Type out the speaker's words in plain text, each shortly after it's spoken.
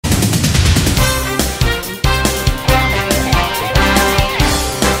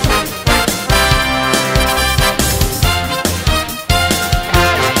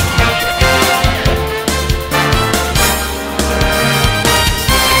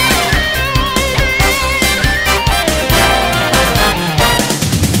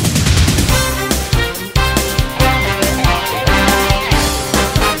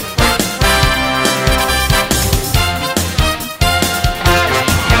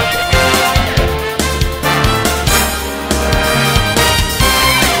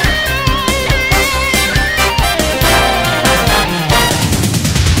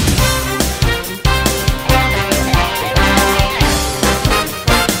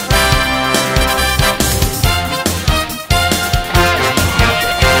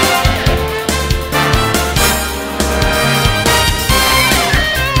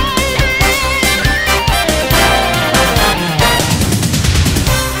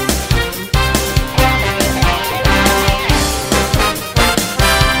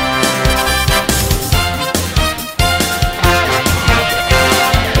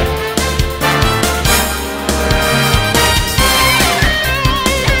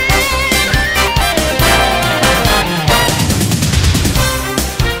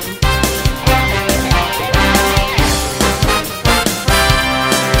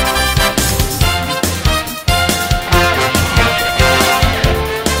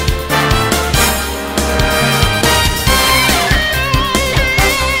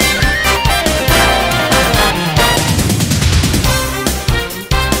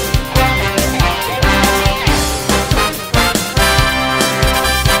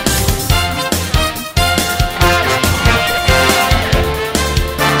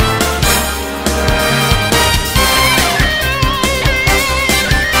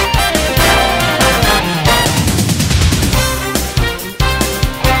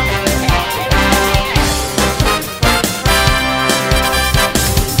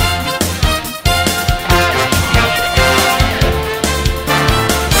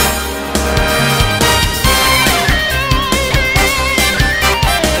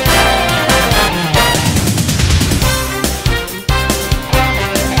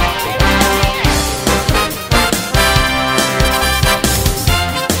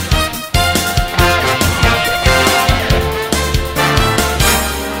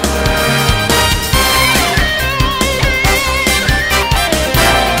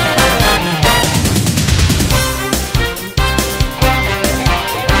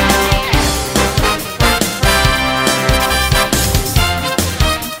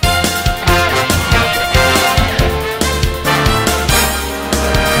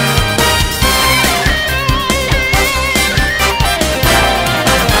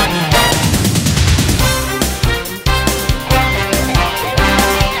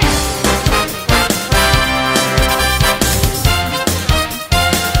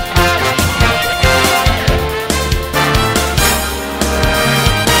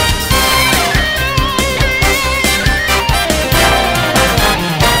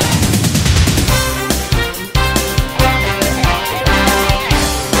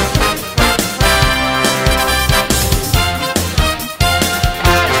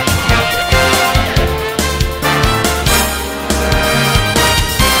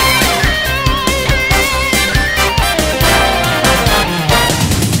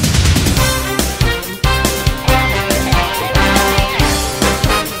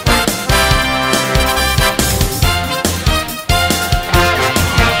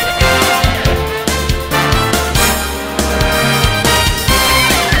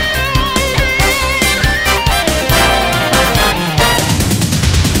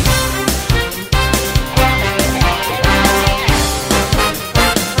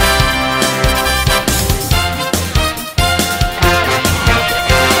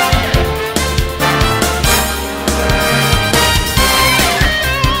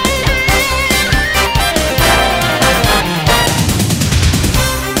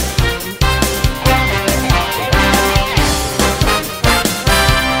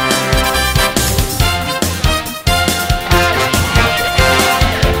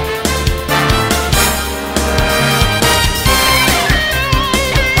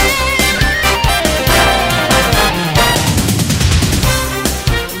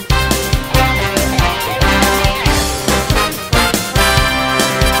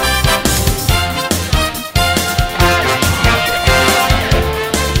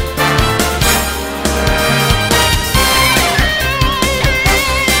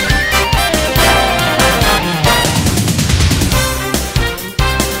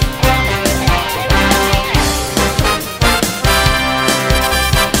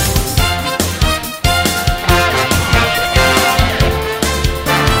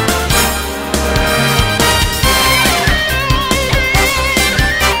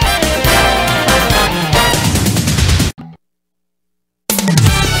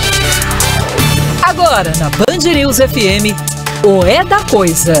Agora na Band News FM, o É da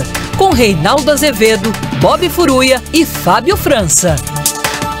Coisa, com Reinaldo Azevedo, Bob Furuia e Fábio França.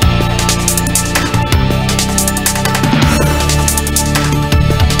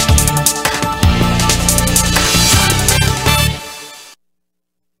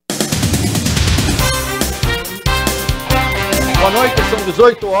 Boa noite, são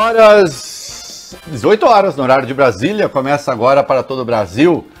 18 horas no horário de Brasília. Começa agora para todo o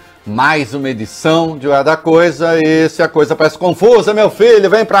Brasil mais uma edição de O É da Coisa. E se a coisa parece confusa, meu filho,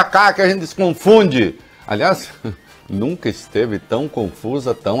 vem pra cá que a gente se confunde. Aliás, nunca esteve tão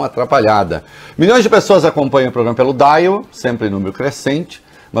confusa, tão atrapalhada. Milhões de pessoas acompanham o programa pelo Dial, sempre em número crescente,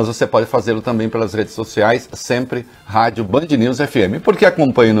 mas você pode fazê-lo também pelas redes sociais, sempre Rádio Band News FM. Por que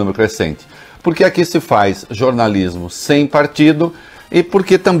acompanha o número crescente? Porque aqui se faz jornalismo sem partido e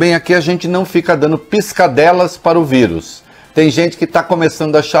porque também aqui a gente não fica dando piscadelas para o vírus. Tem gente que está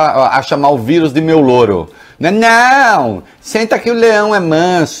começando a chamar o vírus de meu louro. Não, senta que o leão é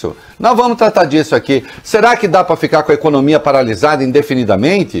manso. Nós vamos tratar disso aqui. Será que dá para ficar com a economia paralisada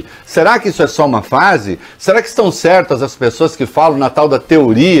indefinidamente? Será que isso é só uma fase? Será que estão certas as pessoas que falam na tal da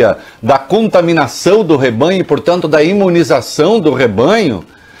teoria da contaminação do rebanho e, portanto, da imunização do rebanho?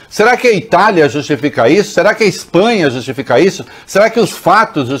 Será que a Itália justifica isso? Será que a Espanha justifica isso? Será que os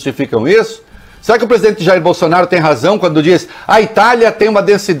fatos justificam isso? Será que o presidente Jair Bolsonaro tem razão quando diz a Itália tem uma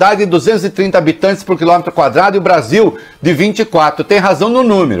densidade de 230 habitantes por quilômetro quadrado e o Brasil de 24? Tem razão no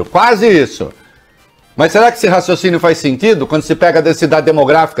número, quase isso. Mas será que esse raciocínio faz sentido quando se pega a densidade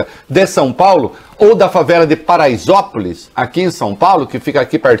demográfica de São Paulo ou da favela de Paraisópolis, aqui em São Paulo, que fica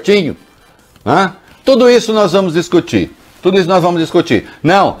aqui pertinho? Tudo isso nós vamos discutir. Tudo isso nós vamos discutir.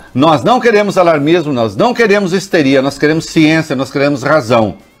 Não, nós não queremos alarmismo, nós não queremos histeria, nós queremos ciência, nós queremos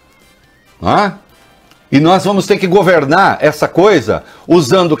razão. E nós vamos ter que governar essa coisa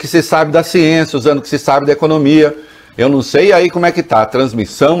usando o que se sabe da ciência, usando o que se sabe da economia. Eu não sei aí como é que tá. A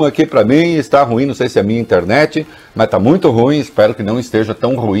transmissão aqui para mim está ruim, não sei se é a minha internet, mas está muito ruim, espero que não esteja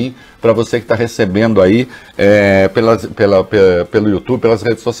tão ruim para você que está recebendo aí pelo YouTube, pelas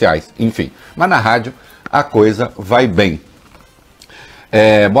redes sociais, enfim. Mas na rádio a coisa vai bem.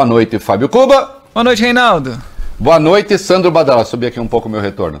 Boa noite, Fábio Cuba. Boa noite, Reinaldo. Boa noite, Sandro Badaró. Subi aqui um pouco o meu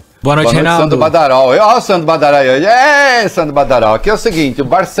retorno. Boa noite, Reinaldo. Sandro Badaró. Ó, o Sandro Badaró aí. Sandro Badaró. Aqui é o seguinte, o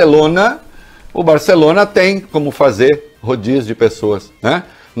Barcelona tem como fazer rodízio de pessoas, né?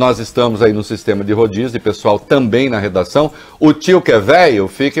 Nós estamos aí no sistema de rodízio, de pessoal também na redação. O tio que é velho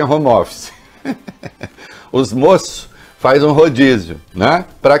fica em home office. Os moços fazem um rodízio, né?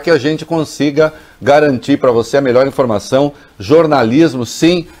 Para que a gente consiga garantir para você a melhor informação. Jornalismo,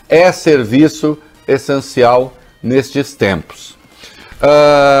 sim, é serviço essencial nestes tempos.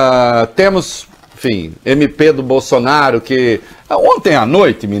 Temos, enfim, MP do Bolsonaro que... Ontem à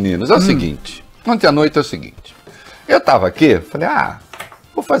noite, meninos, é o seguinte. Ontem à noite é o seguinte. Eu tava aqui, falei,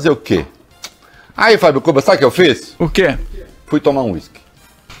 vou fazer o quê? Aí, Fábio Cuba, sabe o que eu fiz? O quê? Fui tomar um uísque.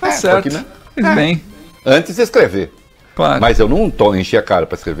 Certo, aqui, né? Fiz bem. Antes de escrever. Claro. Mas eu não enchi a cara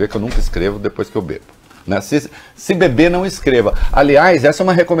para escrever, que eu nunca escrevo depois que eu bebo. Né? Se beber, não escreva. Aliás, essa é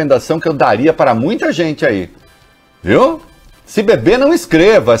uma recomendação que eu daria para muita gente aí. Viu? Se beber, não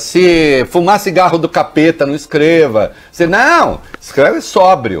escreva. Se fumar cigarro do capeta, não escreva. Não, escreve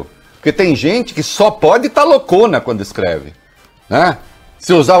sóbrio. Porque tem gente que só pode estar loucona quando escreve. Né?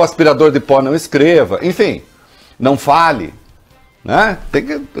 Se usar o aspirador de pó, não escreva. Enfim, não fale. Né?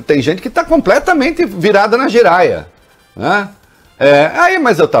 Tem gente que está completamente virada na giraia. Né?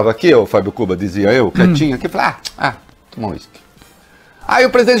 Mas eu tava aqui, o Fábio Cuba dizia eu, quietinho aqui, falei, tomar um uísque. Aí o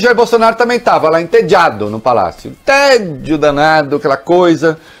presidente Jair Bolsonaro também tava lá entediado no palácio, tédio danado, aquela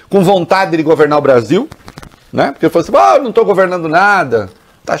coisa, com vontade de governar o Brasil, né? Porque ele falou assim, eu não tô governando nada,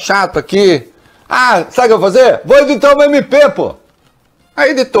 tá chato aqui. Sabe o que eu vou fazer? Vou editar o MP, pô.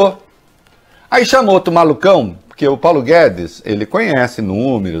 Aí editou. Aí chamou outro malucão, porque o Paulo Guedes, ele conhece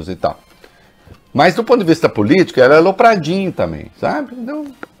números e tal. Mas do ponto de vista político, era alopradinho também, sabe? Então,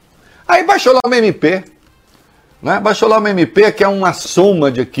 aí baixou lá uma MP, né? Baixou lá uma MP que é uma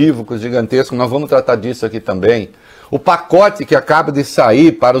soma de equívocos gigantescos, nós vamos tratar disso aqui também. O pacote que acaba de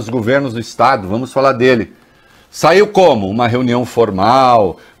sair para os governos do Estado, vamos falar dele. Saiu como? Uma reunião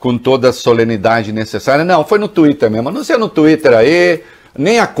formal, com toda a solenidade necessária? Não, foi no Twitter mesmo. Anuncia no Twitter aí,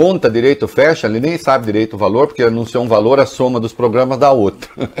 nem a conta direito fecha, ele nem sabe direito o valor, porque anunciou um valor, a soma dos programas dá outro.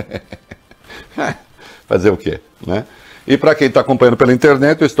 Fazer o quê, né? E para quem está acompanhando pela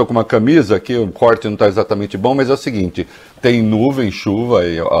internet, eu estou com uma camisa aqui, o corte não está exatamente bom, mas é o seguinte, tem nuvem, chuva,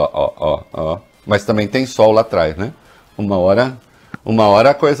 e, mas também tem sol lá atrás, né? Uma hora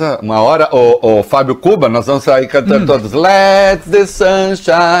o Fábio Cuba, nós vamos sair cantando todos Let the sun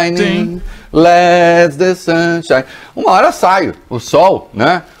shine let the sunshine. Uma hora sai o sol,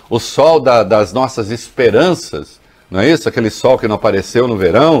 né? O sol das nossas esperanças, não é isso? Aquele sol que não apareceu no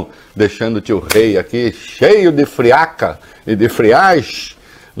verão, deixando o tio Rei aqui cheio de friaca e de friagem,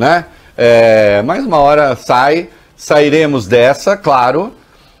 né? Mas uma hora sairemos dessa, claro,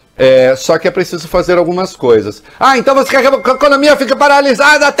 só que é preciso fazer algumas coisas. Então você quer que a economia fique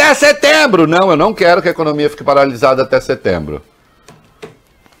paralisada até setembro? Não, eu não quero que a economia fique paralisada até setembro.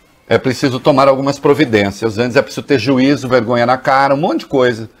 É preciso tomar algumas providências. Antes é preciso ter juízo, vergonha na cara, um monte de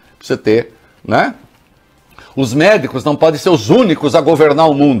coisa precisa ter, né? Os médicos não podem ser os únicos a governar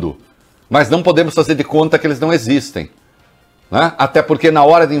o mundo, mas não podemos fazer de conta que eles não existem, né? Até porque na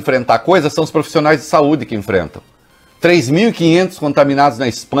hora de enfrentar coisas são os profissionais de saúde que enfrentam. 3.500 contaminados na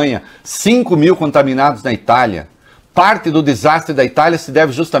Espanha, 5.000 contaminados na Itália. Parte do desastre da Itália se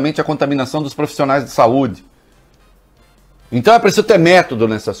deve justamente à contaminação dos profissionais de saúde. Então é preciso ter método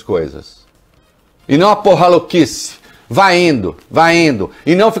nessas coisas. E não a porra louquice. Vai indo.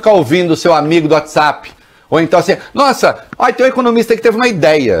 E não ficar ouvindo o seu amigo do WhatsApp. Ou então assim, nossa, tem um economista que teve uma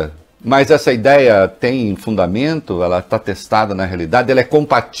ideia. Mas essa ideia tem fundamento? Ela está testada na realidade? Ela é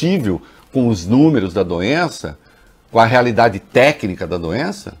compatível com os números da doença? Com a realidade técnica da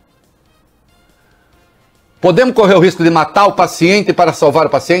doença? Podemos correr o risco de matar o paciente para salvar o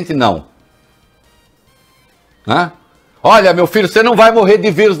paciente? Não. Olha, meu filho, você não vai morrer de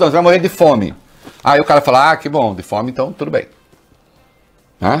vírus, não, você vai morrer de fome. Aí o cara fala, que bom, de fome, então tudo bem.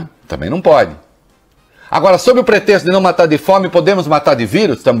 Também não pode. Agora, sob o pretexto de não matar de fome, podemos matar de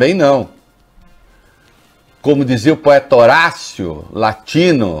vírus? Também não. Como dizia o poeta Horácio,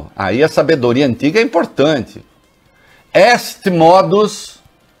 latino, aí a sabedoria antiga é importante. Est modus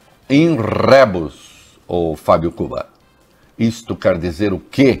in rebus, ou Fábio Cuba. Isto quer dizer o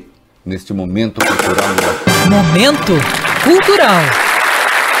quê neste momento cultural? Momento cultural.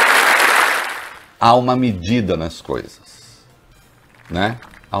 Há uma medida nas coisas, né?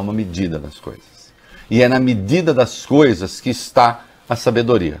 Há uma medida nas coisas. E é na medida das coisas que está a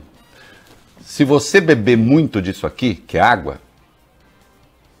sabedoria. Se você beber muito disso aqui, que é água,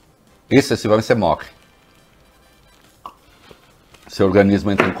 excessivamente você morre. Seu organismo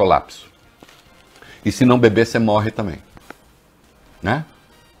entra em colapso. E se não beber, você morre também, né?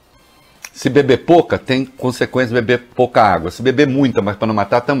 Se beber pouca, tem consequência de beber pouca água. Se beber muita, mas para não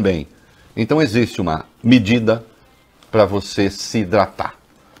matar, também. Então existe uma medida para você se hidratar,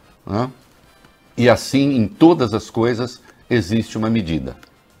 né? E assim, em todas as coisas, existe uma medida.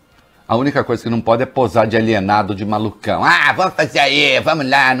 A única coisa que não pode é posar de alienado, de malucão. Vamos fazer aí, vamos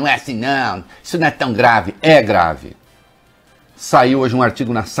lá, não é assim não. Isso não é tão grave. É grave. Saiu hoje um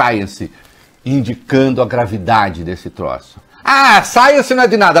artigo na Science indicando a gravidade desse troço. Science não é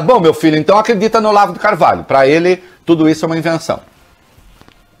de nada. Bom, meu filho, então acredita no Olavo de Carvalho. Para ele, tudo isso é uma invenção.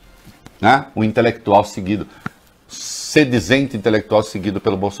 Né? O intelectual seguido, sedizente intelectual seguido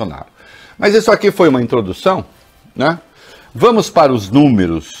pelo Bolsonaro. Mas isso aqui foi uma introdução, né? Vamos para os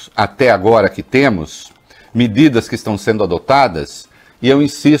números até agora que temos, medidas que estão sendo adotadas, e eu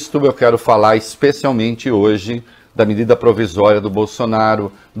insisto, eu quero falar especialmente hoje da medida provisória do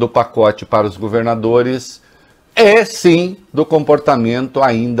Bolsonaro, do pacote para os governadores, e sim do comportamento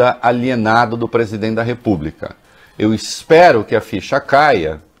ainda alienado do presidente da República. Eu espero que a ficha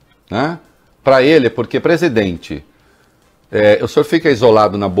caia, né, para ele, porque presidente, o senhor fica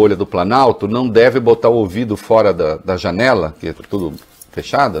isolado na bolha do Planalto, não deve botar o ouvido fora da janela, que é tudo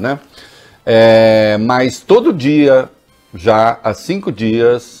fechado, né? Mas todo dia, já há 5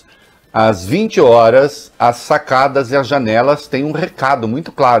 dias, às 20 horas, as sacadas e as janelas têm um recado muito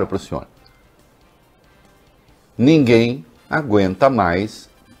claro para o senhor. Ninguém aguenta mais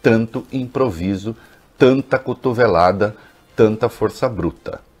tanto improviso, tanta cotovelada, tanta força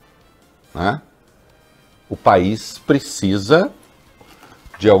bruta, né? O país precisa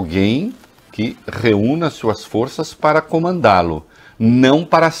de alguém que reúna suas forças para comandá-lo, não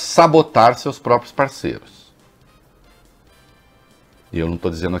para sabotar seus próprios parceiros. E eu não estou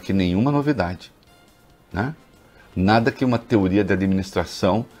dizendo aqui nenhuma novidade, né? Nada que uma teoria de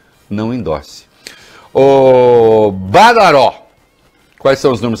administração não endosse. O Badaró, quais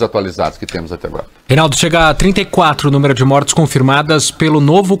são os números atualizados que temos até agora? Reinaldo, chega a 34 o número de mortes confirmadas pelo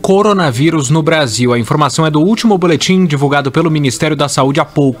novo coronavírus no Brasil. A informação é do último boletim divulgado pelo Ministério da Saúde há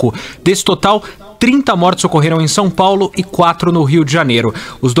pouco. Desse total, 30 mortes ocorreram em São Paulo e 4 no Rio de Janeiro.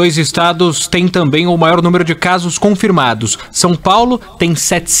 Os dois estados têm também o maior número de casos confirmados. São Paulo tem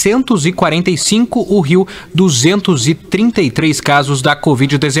 745, o Rio 233 casos da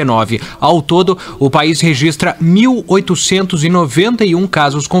Covid-19. Ao todo, o país registra 1.891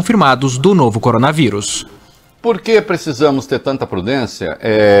 casos confirmados do novo coronavírus. Por que precisamos ter tanta prudência?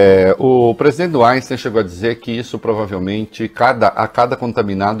 O presidente do Einstein chegou a dizer que isso provavelmente, a cada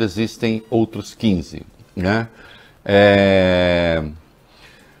contaminado existem outros 15, né?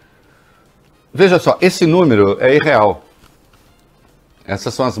 Veja só, esse número é irreal.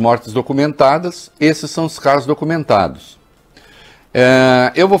 Essas são as mortes documentadas, esses são os casos documentados.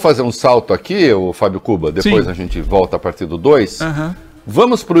 Eu vou fazer um salto aqui, o Fábio Cuba, depois a gente volta a partir do 2.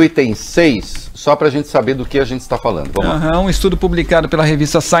 Vamos para o item 6, só para a gente saber do que a gente está falando. Vamos lá. Um estudo publicado pela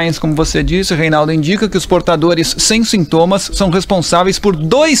revista Science, como você disse, Reinaldo, indica que os portadores sem sintomas são responsáveis por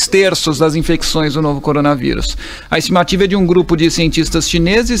 2/3 das infecções do novo coronavírus. A estimativa é de um grupo de cientistas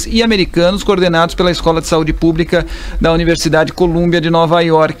chineses e americanos coordenados pela Escola de Saúde Pública da Universidade Columbia de Nova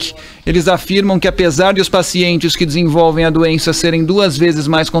York. Eles afirmam que, apesar de os pacientes que desenvolvem a doença serem 2 vezes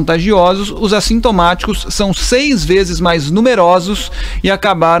mais contagiosos, os assintomáticos são 6 vezes mais numerosos e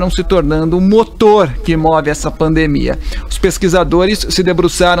acabaram se tornando o motor que move essa pandemia. Os pesquisadores se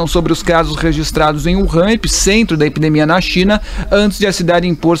debruçaram sobre os casos registrados em Wuhan, epicentro da epidemia na China, antes de a cidade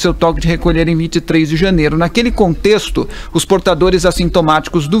impor seu toque de recolher em 23 de janeiro. Naquele contexto, os portadores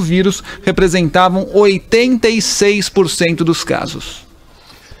assintomáticos do vírus representavam 86% dos casos.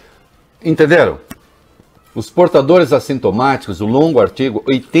 Entenderam? Os portadores assintomáticos, o longo artigo,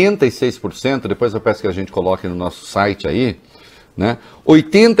 86%, depois eu peço que a gente coloque no nosso site aí, né?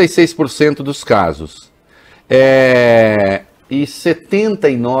 86% dos casos. E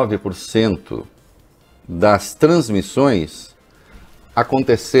 79% das transmissões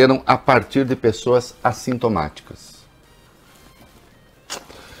aconteceram a partir de pessoas assintomáticas.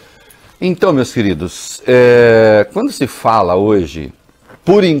 Então, meus queridos, quando se fala hoje,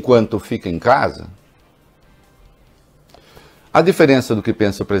 por enquanto fica em casa, a diferença do que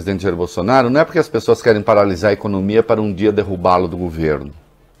pensa o presidente Jair Bolsonaro não é porque as pessoas querem paralisar a economia para um dia derrubá-lo do governo.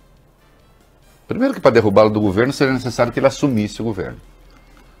 Primeiro que para derrubá-lo do governo seria necessário que ele assumisse o governo,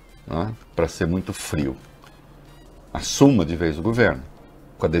 né? Para ser muito frio. Assuma de vez o governo,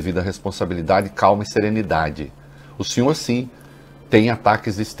 com a devida responsabilidade, calma e serenidade. O senhor, sim, tem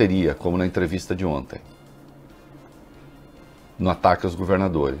ataques de histeria, como na entrevista de ontem. No ataque aos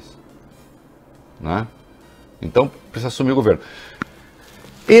governadores, né? Então, precisa assumir o governo.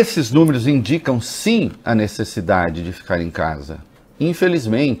 Esses números indicam, sim, a necessidade de ficar em casa.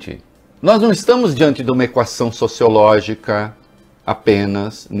 Infelizmente, nós não estamos diante de uma equação sociológica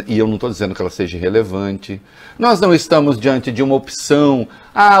apenas, e eu não estou dizendo que ela seja irrelevante. Nós não estamos diante de uma opção,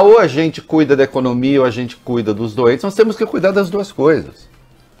 ou a gente cuida da economia ou a gente cuida dos doentes. Nós temos que cuidar das duas coisas.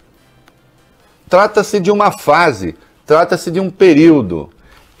 Trata-se de uma fase, trata-se de um período.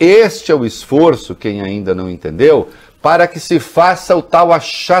 Este é o esforço, quem ainda não entendeu, para que se faça o tal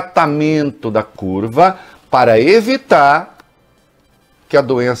achatamento da curva para evitar que a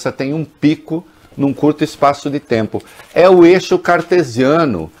doença tenha um pico num curto espaço de tempo. É o eixo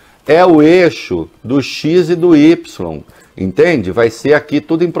cartesiano, é o eixo do X e do Y, entende? Vai ser aqui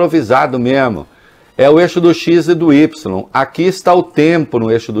tudo improvisado mesmo. É o eixo do X e do Y. Aqui está o tempo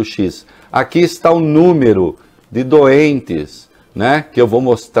no eixo do X. Aqui está o número de doentes, né, que eu vou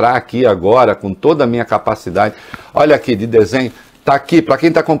mostrar aqui agora com toda a minha capacidade. Olha aqui, de desenho, tá aqui, para quem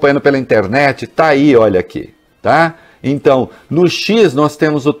está acompanhando pela internet, tá aí, olha aqui, tá? Então, no X nós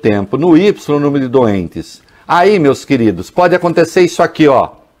temos o tempo, no Y o número de doentes. Aí, meus queridos, pode acontecer isso aqui,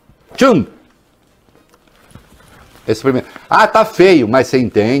 ó. Tchum! Esse primeiro. Tá feio, mas você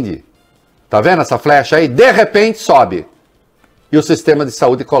entende? Tá vendo essa flecha aí? De repente sobe. E o sistema de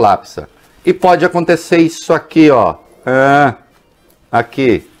saúde colapsa. E pode acontecer isso aqui, ó.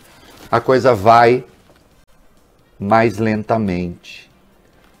 Aqui, a coisa vai mais lentamente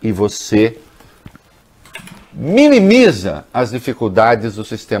e você minimiza as dificuldades do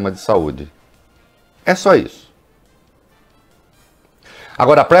sistema de saúde. É só isso.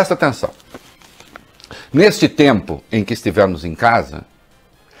 Agora, presta atenção. Neste tempo em que estivermos em casa,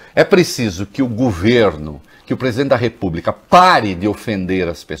 é preciso que o governo, que o presidente da República pare de ofender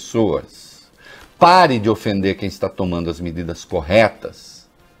as pessoas, pare de ofender quem está tomando as medidas corretas.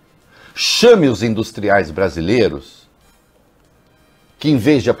 Chame os industriais brasileiros que, em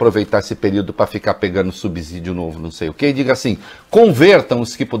vez de aproveitar esse período para ficar pegando subsídio novo, não sei o quê, diga assim, convertam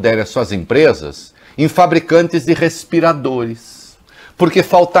os que puderem as suas empresas em fabricantes de respiradores, porque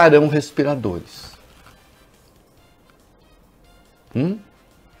faltarão respiradores.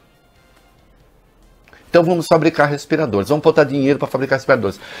 Então vamos fabricar respiradores, vamos botar dinheiro para fabricar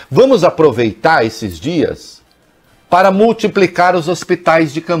respiradores. Vamos aproveitar esses dias para multiplicar os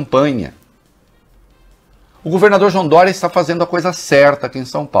hospitais de campanha. O governador João Dória está fazendo a coisa certa aqui em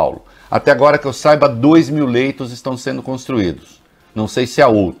São Paulo. Até agora que eu saiba, 2.000 leitos estão sendo construídos. Não sei se há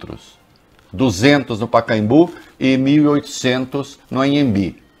outros. 200 no Pacaembu e 1.800 no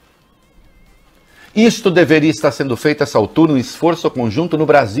Anhembi. Isto deveria estar sendo feito a essa altura, um esforço conjunto no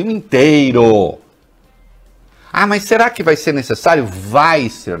Brasil inteiro. Ah, mas será que vai ser necessário? Vai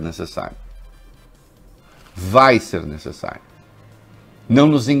ser necessário. Vai ser necessário. Não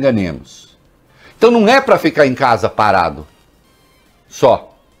nos enganemos. Então não é para ficar em casa parado.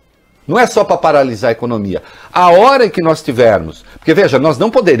 Só. Não é só para paralisar a economia. A hora em que nós tivermos... Porque veja, nós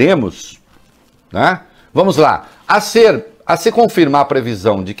não poderemos... Né? Vamos lá. A se confirmar a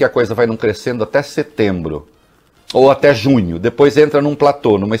previsão de que a coisa vai não crescendo até setembro. Ou até junho. Depois entra num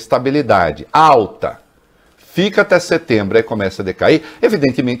platô, numa estabilidade alta. Fica até setembro, aí começa a decair.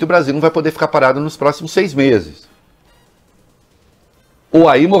 Evidentemente, o Brasil não vai poder ficar parado nos próximos 6 meses. Ou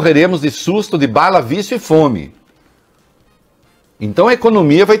aí morreremos de susto, de bala, vício e fome. Então a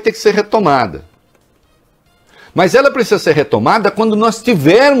economia vai ter que ser retomada. Mas ela precisa ser retomada quando nós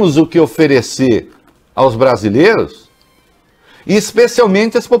tivermos o que oferecer aos brasileiros, e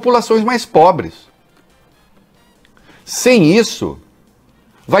especialmente às populações mais pobres. Sem isso,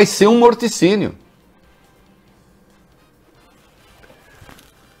 vai ser um morticínio.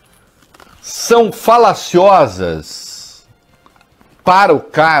 São falaciosas, para o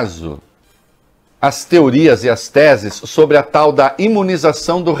caso, as teorias e as teses sobre a tal da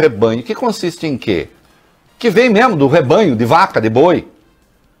imunização do rebanho, que consiste em quê? Que vem mesmo do rebanho, de vaca, de boi.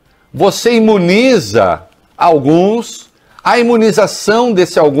 Você imuniza alguns, a imunização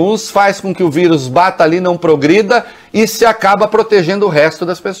desse alguns faz com que o vírus bata ali, não progrida e se acaba protegendo o resto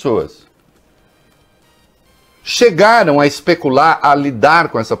das pessoas. Chegaram a especular, a lidar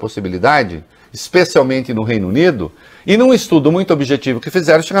com essa possibilidade, especialmente no Reino Unido, e num estudo muito objetivo que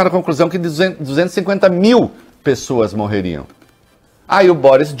fizeram, chegaram à conclusão que 250 mil pessoas morreriam. Aí o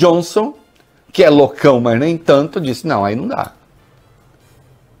Boris Johnson, que é loucão, mas nem tanto, disse, não, aí não dá.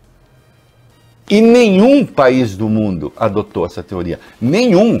 E nenhum país do mundo adotou essa teoria.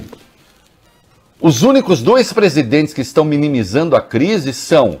 Nenhum. Os únicos 2 presidentes que estão minimizando a crise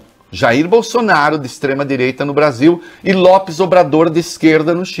são Jair Bolsonaro, de extrema-direita no Brasil, e López Obrador, de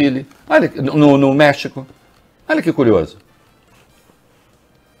esquerda no Chile. Olha, no México. Olha que curioso.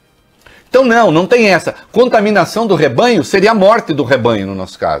 Então não tem essa. Contaminação do rebanho seria a morte do rebanho, no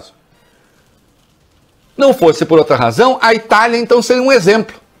nosso caso. Não fosse por outra razão, a Itália então seria um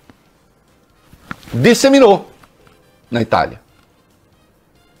exemplo. Disseminou na Itália.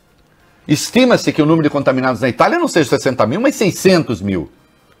 Estima-se que o número de contaminados na Itália não seja 60 mil, mas 600 mil.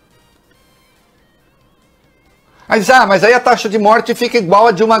 Aí diz, mas aí a taxa de morte fica igual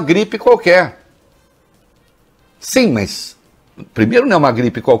a de uma gripe qualquer. Sim, mas primeiro não é uma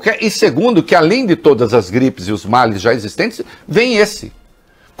gripe qualquer, e segundo que além de todas as gripes e os males já existentes, vem esse.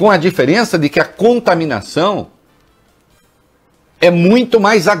 Com a diferença de que a contaminação é muito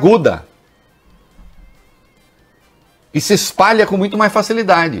mais aguda. E se espalha com muito mais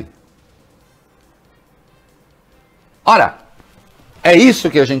facilidade. Ora, é isso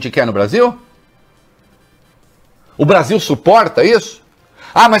que a gente quer no Brasil? O Brasil suporta isso?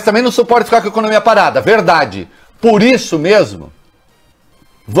 Mas também não suporta ficar com a economia parada. Verdade. Por isso mesmo,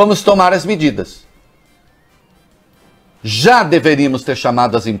 vamos tomar as medidas. Já deveríamos ter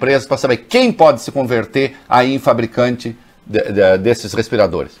chamado as empresas para saber quem pode se converter aí em fabricante desses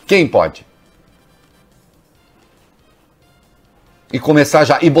respiradores. Quem pode? E começar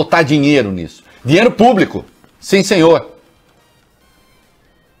já, e botar dinheiro nisso. Dinheiro público. Sim, senhor.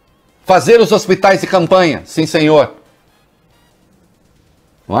 Fazer os hospitais de campanha. Sim, senhor.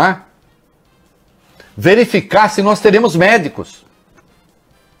 Não é? Verificar se nós teremos médicos.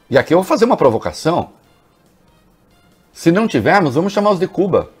 E aqui eu vou fazer uma provocação. Se não tivermos, vamos chamar os de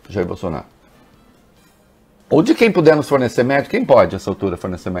Cuba, Jair Bolsonaro. Ou de quem puder nos fornecer médico. Quem pode, a essa altura,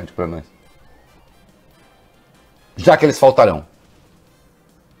 fornecer médico para nós? Já que eles faltarão.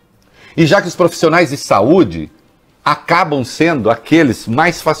 E já que os profissionais de saúde acabam sendo aqueles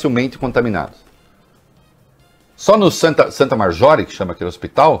mais facilmente contaminados. Só no Santa Marjorie, que chama aquele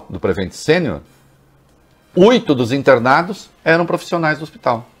hospital, do Prevent Senior, 8 dos internados eram profissionais do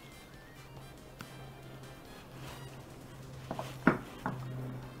hospital.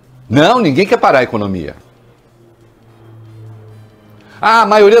 Não, ninguém quer parar a economia. A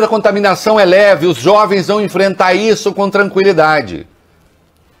maioria da contaminação é leve, os jovens vão enfrentar isso com tranquilidade.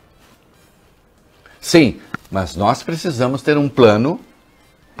 Sim, mas nós precisamos ter um plano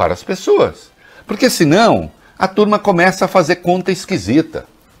para as pessoas. Porque senão, a turma começa a fazer conta esquisita.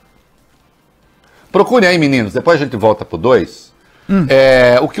 Procure aí, meninos, depois a gente volta pro 2.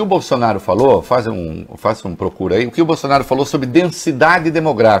 O que o Bolsonaro falou, faça um procura aí, o que o Bolsonaro falou sobre densidade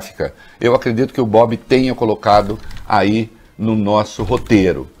demográfica. Eu acredito que o Bob tenha colocado aí no nosso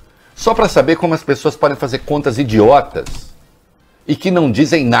roteiro. Só para saber como as pessoas podem fazer contas idiotas e que não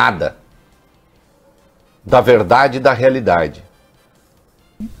dizem nada da verdade e da realidade.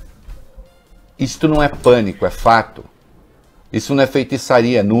 Isto não é pânico, é fato. Isso não é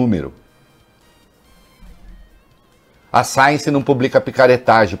feitiçaria, é número. A Science não publica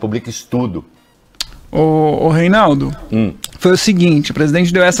picaretagem, publica estudo. Ô Reinaldo, foi o seguinte, o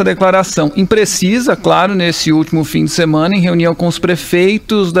presidente deu essa declaração imprecisa, claro, nesse último fim de semana, em reunião com os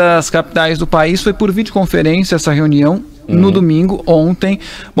prefeitos das capitais do país. Foi por videoconferência essa reunião, no domingo, ontem.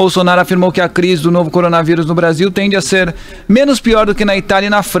 Bolsonaro afirmou que a crise do novo coronavírus no Brasil tende a ser menos pior do que na Itália e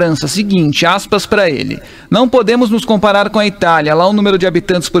na França. Seguinte, aspas para ele: não podemos nos comparar com a Itália, lá o número de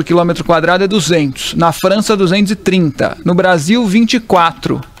habitantes por quilômetro quadrado é 200, na França 230, no Brasil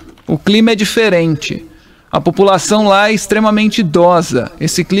 24. O clima é diferente. A população lá é extremamente idosa.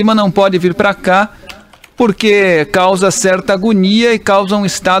 Esse clima não pode vir para cá porque causa certa agonia e causa um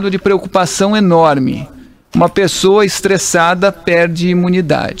estado de preocupação enorme. Uma pessoa estressada perde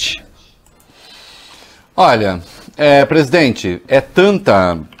imunidade. Olha, presidente, é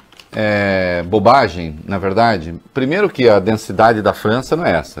tanta bobagem, na verdade. Primeiro que a densidade da França não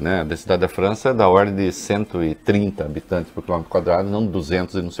é essa, né? A densidade da França é da ordem de 130 habitantes por quilômetro quadrado, não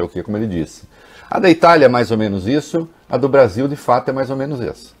 200 e não sei o que, como ele disse. A da Itália é mais ou menos isso, a do Brasil, de fato, é mais ou menos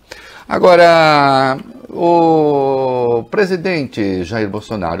isso. Agora, o presidente Jair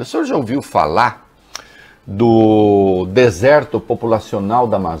Bolsonaro, o senhor já ouviu falar do deserto populacional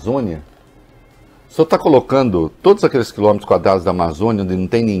da Amazônia? O senhor está colocando todos aqueles quilômetros quadrados da Amazônia onde não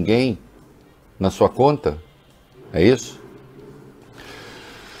tem ninguém na sua conta? É isso?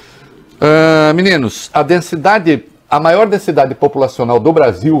 Meninos, a maior densidade populacional do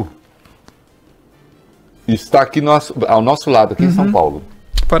Brasil está aqui ao nosso lado, aqui em São Paulo.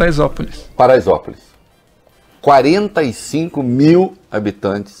 Paraisópolis. 45 mil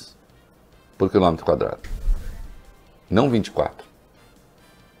habitantes por quilômetro quadrado. Não 24.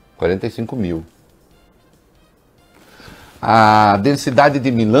 45 mil. A densidade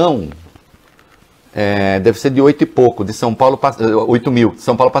de Milão deve ser de 8 e pouco. De São Paulo, 8 mil.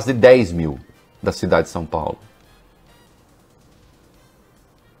 São Paulo passa de 10 mil da cidade de São Paulo.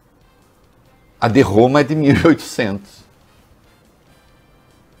 A de Roma é de 1.800.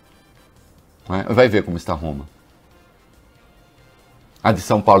 Vai ver como está Roma. A de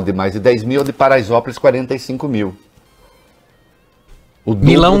São Paulo de mais de 10 mil, a de Paraisópolis 45 mil.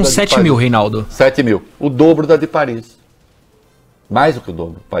 Milão 7 mil, Reinaldo. 7 mil. O dobro da de Paris. Mais do que o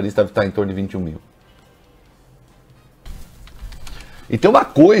dobro. Paris deve estar em torno de 21 mil. E tem uma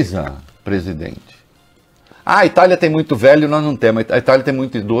coisa, presidente. A Itália tem muito velho, nós não temos. A Itália tem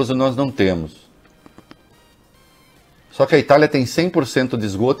muito idoso, nós não temos. Só que a Itália tem 100% de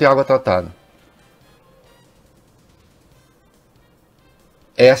esgoto e água tratada.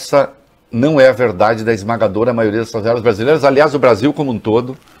 Essa não é a verdade da esmagadora maioria das favelas brasileiras. Aliás, o Brasil como um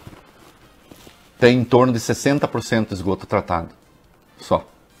todo tem em torno de 60% de esgoto tratado. Só.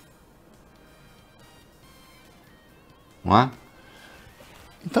 Não é?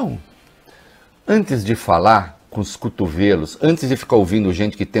 Então, antes de falar com os cotovelos, antes de ficar ouvindo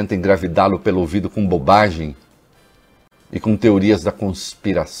gente que tenta engravidá-lo pelo ouvido com bobagem e com teorias da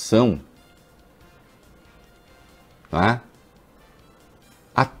conspiração, não é?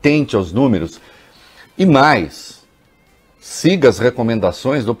 Atente aos números e mais, siga as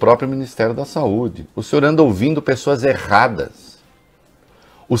recomendações do próprio Ministério da Saúde. O senhor anda ouvindo pessoas erradas.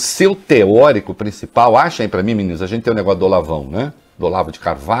 O seu teórico principal, acha aí para mim, meninos, a gente tem o negócio do Olavão, né? Do Olavo de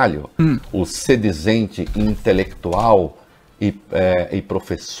Carvalho, o sedizente intelectual e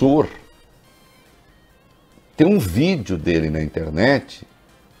professor. Tem um vídeo dele na internet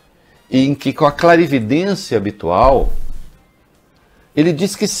em que, com a clarividência habitual, ele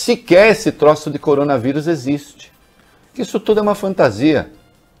diz que sequer esse troço de coronavírus existe. Que isso tudo é uma fantasia.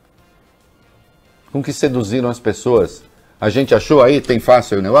 Com que seduziram as pessoas. A gente achou aí? Tem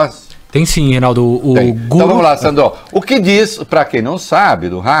fácil aí o negócio? Tem sim, Reinaldo. Então vamos lá, Sandro. O que diz, para quem não sabe,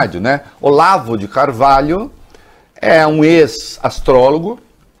 do rádio, né? Olavo de Carvalho é um ex-astrólogo,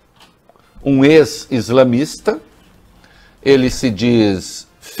 um ex-islamista. Ele se diz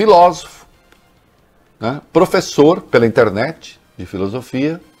filósofo, né? Professor pela internet de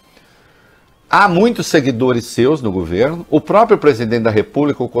filosofia. Há muitos seguidores seus no governo. O próprio presidente da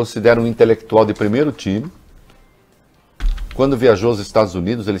República o considera um intelectual de primeiro time. Quando viajou aos Estados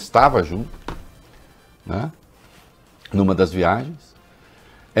Unidos, ele estava junto, né? Numa das viagens.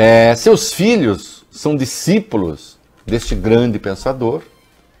 Seus filhos são discípulos deste grande pensador.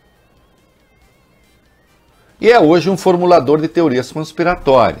 E é hoje um formulador de teorias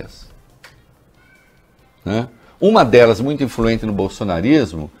conspiratórias, né? Uma delas, muito influente no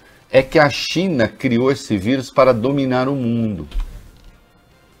bolsonarismo, é que a China criou esse vírus para dominar o mundo.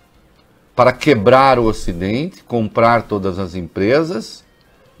 Para quebrar o Ocidente, comprar todas as empresas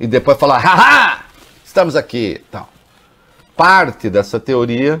e depois falar, haha, estamos aqui. Então, parte dessa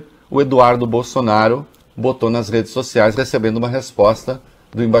teoria, o Eduardo Bolsonaro botou nas redes sociais, recebendo uma resposta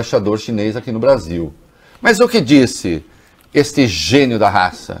do embaixador chinês aqui no Brasil. Mas o que disse este gênio da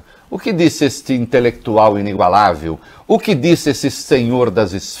raça? O que disse este intelectual inigualável? O que disse esse senhor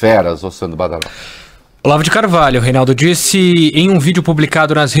das esferas, ô Sandro Badaló? Olavo de Carvalho, Reinaldo, disse em um vídeo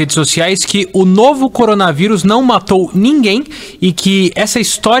publicado nas redes sociais que o novo coronavírus não matou ninguém e que essa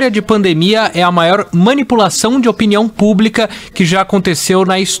história de pandemia é a maior manipulação de opinião pública que já aconteceu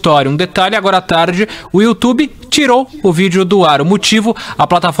na história. Um detalhe, agora à tarde, o YouTube tirou o vídeo do ar. O motivo, a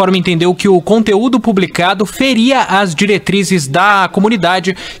plataforma entendeu que o conteúdo publicado feria as diretrizes da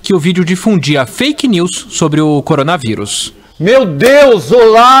comunidade que o vídeo difundia fake news sobre o coronavírus. Meu Deus,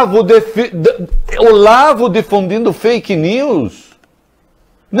 Olavo difundindo fake news?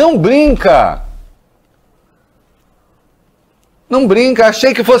 Não brinca! Não brinca,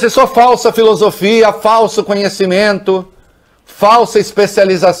 achei que fosse só falsa filosofia, falso conhecimento, falsa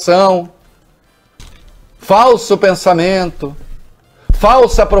especialização, falso pensamento,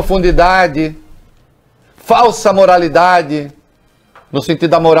 falsa profundidade, falsa moralidade, no sentido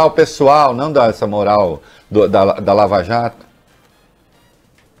da moral pessoal, não dessa moral da Lava Jato.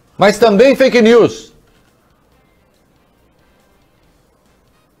 Mas também fake news.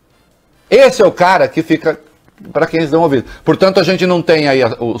 Esse é o cara que fica para quem eles dão ouvido. Portanto, a gente não tem aí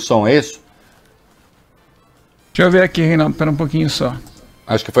o som, é isso? Deixa eu ver aqui, Reinaldo, espera um pouquinho só.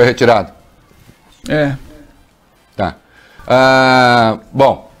 Acho que foi retirado. É. Tá.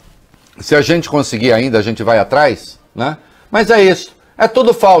 Bom, se a gente conseguir ainda, a gente vai atrás, né? Mas é isso. É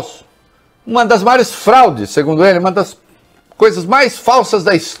tudo falso. Uma das maiores fraudes, segundo ele, uma das coisas mais falsas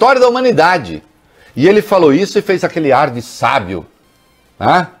da história da humanidade. E ele falou isso e fez aquele ar de sábio.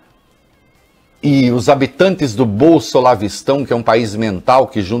 Né? E os habitantes do Bolsolavistão, que é um país mental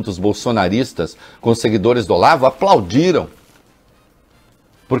que junta os bolsonaristas com os seguidores do Olavo, aplaudiram.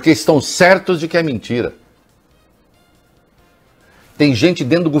 Porque estão certos de que é mentira. Tem gente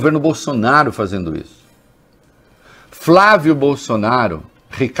dentro do governo Bolsonaro fazendo isso. Flávio Bolsonaro,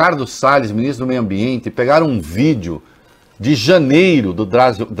 Ricardo Salles, ministro do Meio Ambiente, pegaram um vídeo de janeiro do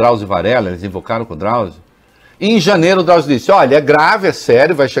Drauzio Varela, eles invocaram com o Drauzio, e em janeiro o Drauzio disse, olha, é grave, é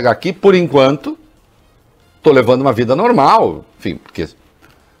sério, vai chegar aqui, por enquanto, estou levando uma vida normal, enfim, porque,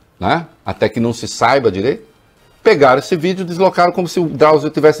 né, até que não se saiba direito, pegaram esse vídeo e deslocaram como se o Drauzio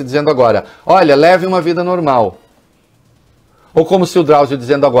estivesse dizendo agora, olha, leve uma vida normal. Ou como se o Drauzio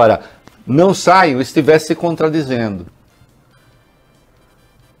dizendo agora, não saiam, estivesse se contradizendo.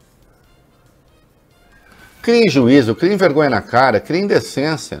 Criem juízo, criem vergonha na cara, criem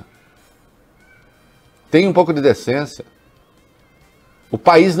decência. Tenha um pouco de decência. O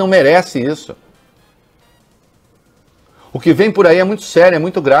país não merece isso. O que vem por aí é muito sério, é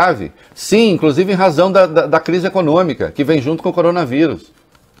muito grave. Sim, inclusive em razão da crise econômica, que vem junto com o coronavírus.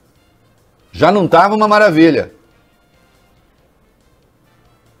 Já não estava uma maravilha.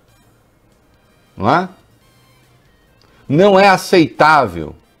 Não é? Não é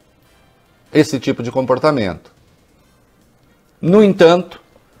aceitável esse tipo de comportamento. No entanto,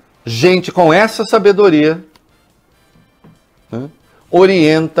 gente com essa sabedoria, né,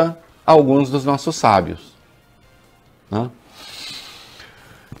 orienta alguns dos nossos sábios. Né?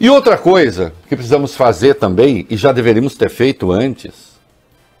 E outra coisa que precisamos fazer também, e já deveríamos ter feito antes,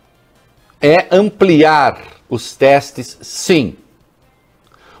 é ampliar os testes, sim.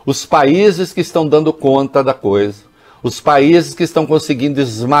 Os países que estão dando conta da coisa, os países que estão conseguindo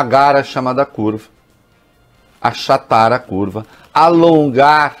esmagar a chamada curva, achatar a curva,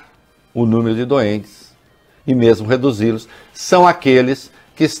 alongar o número de doentes e mesmo reduzi-los, são aqueles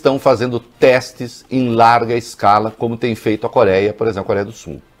que estão fazendo testes em larga escala, como tem feito a Coreia, por exemplo, a Coreia do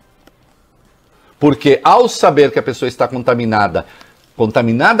Sul. Porque ao saber que a pessoa está contaminada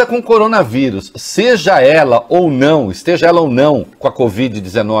com coronavírus, esteja ela ou não com a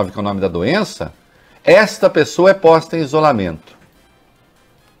Covid-19, que é o nome da doença, esta pessoa é posta em isolamento.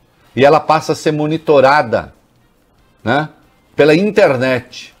 E ela passa a ser monitorada, né, pela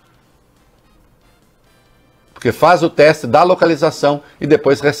internet. Porque faz o teste da localização e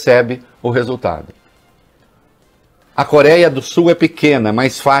depois recebe o resultado. A Coreia do Sul é pequena,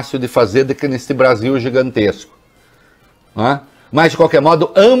 mais fácil de fazer do que nesse Brasil gigantesco. Né? Mas, de qualquer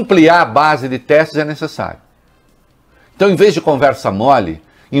modo, ampliar a base de testes é necessário. Então, em vez de conversa mole,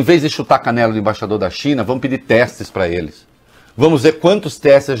 em vez de chutar a canela do embaixador da China, vamos pedir testes para eles. Vamos ver quantos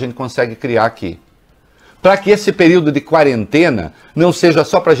testes a gente consegue criar aqui. para que esse período de quarentena não seja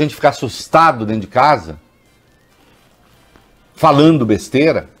só para a gente ficar assustado dentro de casa, falando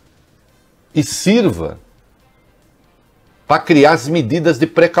besteira, e sirva para criar as medidas de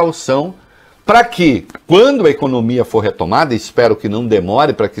precaução para que, quando a economia for retomada, espero que não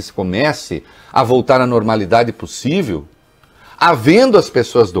demore para que se comece a voltar à normalidade possível, havendo as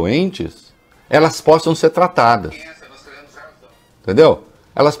pessoas doentes, elas possam ser tratadas. Entendeu?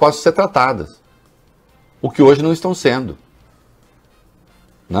 Elas possam ser tratadas. O que hoje não estão sendo.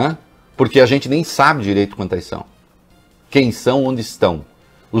 Né? Porque a gente nem sabe direito quantas são. Quem são, onde estão.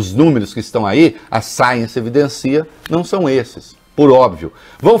 Os números que estão aí, a Science evidencia, não são esses. Por óbvio.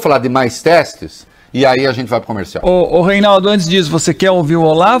 Vamos falar de mais testes? E aí a gente vai para o comercial. Ô Reinaldo, antes disso, você quer ouvir o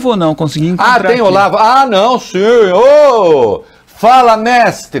Olavo ou não? Consegui encontrar tem aqui. Olavo. Não, sim. Fala,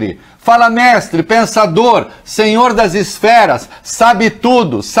 mestre, pensador, senhor das esferas, sabe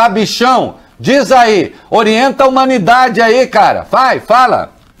tudo, sabichão. Diz aí, orienta a humanidade aí, cara. Vai,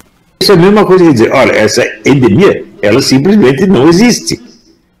 fala. Isso é a mesma coisa que dizer, olha, essa endemia, ela simplesmente não existe.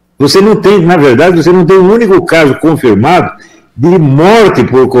 Você não tem, na verdade, você não tem um único caso confirmado de morte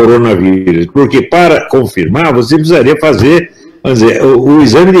por coronavírus, porque para confirmar você precisaria fazer, vamos dizer, o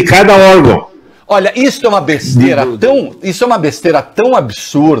exame de cada órgão. Olha, isso é uma besteira tão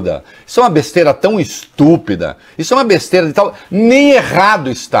absurda, isso é uma besteira tão estúpida, isso é uma besteira de tal, nem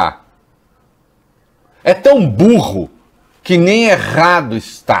errado está. É tão burro que nem errado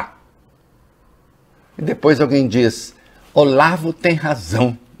está. E depois alguém diz, Olavo tem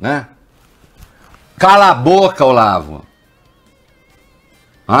razão, né? Cala a boca, Olavo.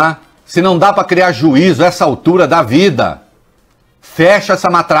 Se não dá para criar juízo a essa altura da vida, fecha essa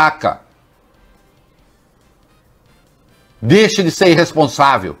matraca. Deixe de ser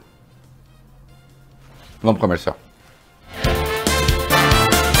irresponsável. Vamos pro comercial.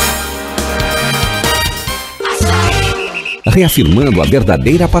 Reafirmando a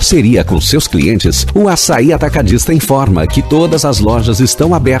verdadeira parceria com seus clientes, o Açaí Atacadista informa que todas as lojas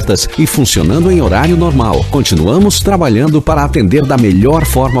estão abertas e funcionando em horário normal. Continuamos trabalhando para atender da melhor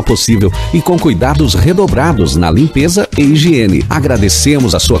forma possível e com cuidados redobrados na limpeza e higiene.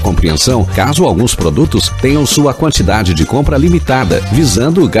 Agradecemos a sua compreensão caso alguns produtos tenham sua quantidade de compra limitada,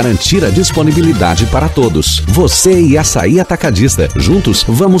 visando garantir a disponibilidade para todos. Você e Açaí Atacadista, juntos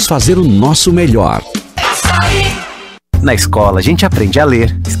vamos fazer o nosso melhor. Na escola, a gente aprende a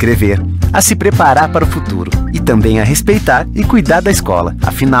ler, escrever, a se preparar para o futuro e também a respeitar e cuidar da escola.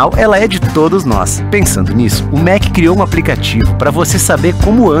 Afinal, ela é de todos nós. Pensando nisso, o MEC criou um aplicativo para você saber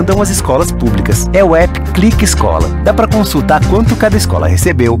como andam as escolas públicas. É o app Clique Escola. Dá para consultar quanto cada escola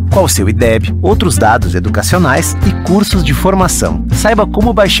recebeu, qual o seu IDEB, outros dados educacionais e cursos de formação. Saiba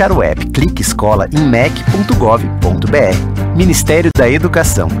como baixar o app Clique Escola em mec.gov.br. Ministério da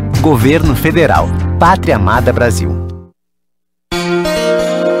Educação. Governo Federal. Pátria Amada Brasil.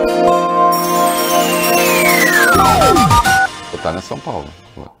 Tá na São Paulo.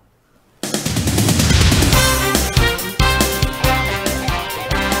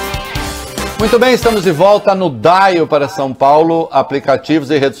 Muito bem, estamos de volta no Dial para São Paulo, aplicativos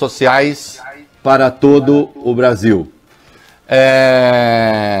e redes sociais para todo o Brasil.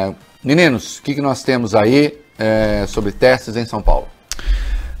 Meninos, o que nós temos aí sobre testes em São Paulo?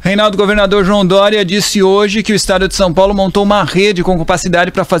 Reinaldo, governador João Dória disse hoje que o estado de São Paulo montou uma rede com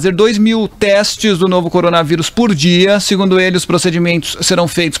capacidade para fazer 2.000 testes do novo coronavírus por dia. Segundo ele, os procedimentos serão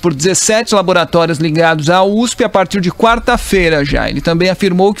feitos por 17 laboratórios ligados à USP a partir de quarta-feira já. Ele também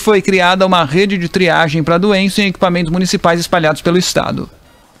afirmou que foi criada uma rede de triagem para a doença em equipamentos municipais espalhados pelo estado.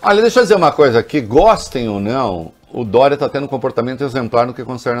 Olha, deixa eu dizer uma coisa aqui, gostem ou não, o Dória está tendo um comportamento exemplar no que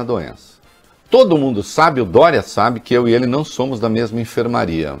concerne a doença. Todo mundo sabe, o Dória sabe que eu e ele não somos da mesma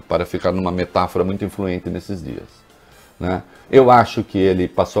enfermaria, para ficar numa metáfora muito influente nesses dias. Né? Eu acho que ele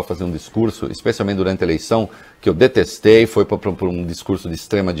passou a fazer um discurso, especialmente durante a eleição, que eu detestei, foi por um discurso de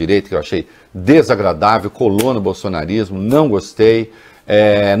extrema direita que eu achei desagradável, colou no bolsonarismo, não gostei.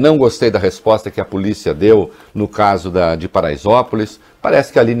 Não gostei da resposta que a polícia deu no caso de Paraisópolis.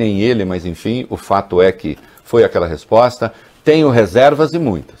 Parece que ali nem ele, mas enfim, o fato é que foi aquela resposta. Tenho reservas e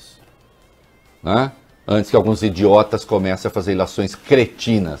muitas. Né? Antes que alguns idiotas comecem a fazer ilações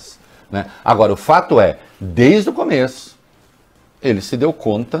cretinas. Né? Agora, o fato é, desde o começo, ele se deu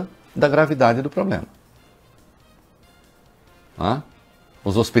conta da gravidade do problema.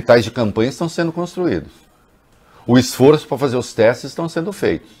 Os hospitais de campanha estão sendo construídos. O esforço para fazer os testes estão sendo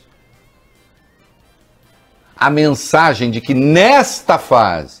feitos. A mensagem de que nesta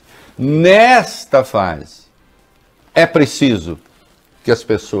fase, é preciso que as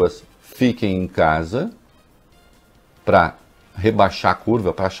pessoas fiquem em casa para rebaixar a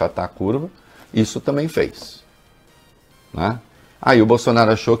curva, para achatar a curva, Isso também fez. Né? Aí o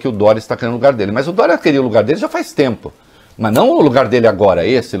Bolsonaro achou que o Dória está querendo o lugar dele. Mas o Dória queria o lugar dele já faz tempo. Mas não o lugar dele agora,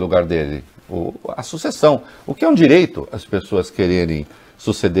 esse lugar dele. A sucessão. O que é um direito as pessoas quererem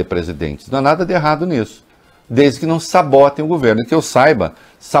suceder presidentes. Não há nada de errado nisso. Desde que não sabotem o governo. E que eu saiba,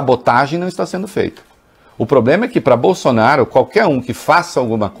 sabotagem não está sendo feita. O problema é que para Bolsonaro, qualquer um que faça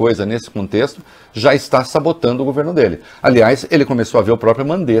alguma coisa nesse contexto já está sabotando o governo dele. Aliás, ele começou a ver o próprio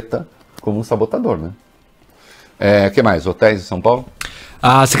Mandetta como um sabotador, né? Que mais? Hotéis de São Paulo?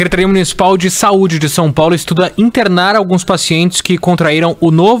 A Secretaria Municipal de Saúde de São Paulo estuda internar alguns pacientes que contraíram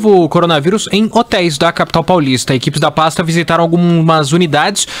o novo coronavírus em hotéis da capital paulista. Equipes da pasta visitaram algumas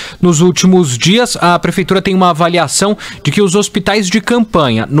unidades nos últimos dias. A prefeitura tem uma avaliação de que os hospitais de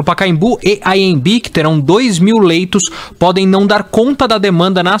campanha no Pacaembu e Anhembi, que terão 2.000 leitos, podem não dar conta da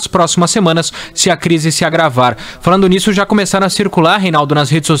demanda nas próximas semanas se a crise se agravar. Falando nisso, já começaram a circular, Reinaldo,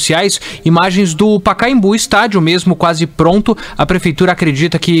 nas redes sociais, imagens do Pacaembu, estádio mesmo quase pronto. A prefeitura acredita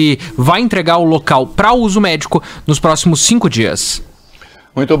que vai entregar o local para uso médico nos próximos 5 dias.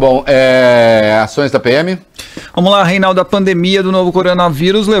 Muito bom. Ações da PM? Vamos lá, Reinaldo. A pandemia do novo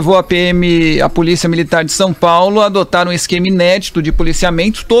coronavírus levou a PM, a Polícia Militar de São Paulo, a adotar um esquema inédito de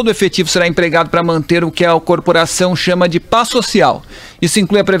policiamento. Todo o efetivo será empregado para manter o que a corporação chama de paz social. Isso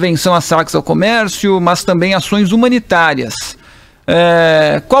inclui a prevenção a saques ao comércio, mas também ações humanitárias.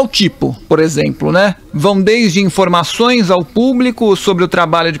 Qual tipo, por exemplo, né? Vão desde informações ao público sobre o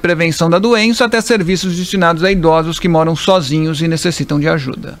trabalho de prevenção da doença até serviços destinados a idosos que moram sozinhos e necessitam de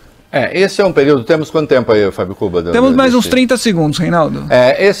ajuda. Esse é um período... Temos quanto tempo aí, Fábio Cuba? Temos mais uns 30 segundos, Reinaldo.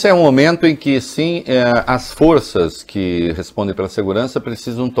 Esse é um momento em que, sim, as forças que respondem pela segurança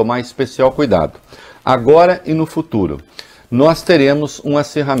precisam tomar especial cuidado. Agora e no futuro, nós teremos um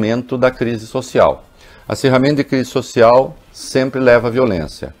acirramento da crise social. Acirramento de crise social sempre leva à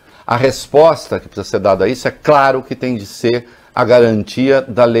violência. A resposta que precisa ser dada a isso é claro que tem de ser a garantia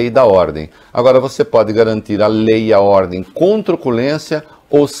da lei e da ordem. Agora, você pode garantir a lei e a ordem com truculência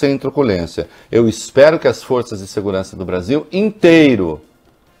ou sem truculência. Eu espero que as forças de segurança do Brasil inteiro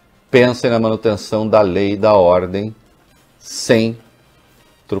pensem na manutenção da lei e da ordem sem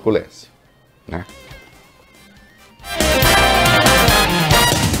truculência, né?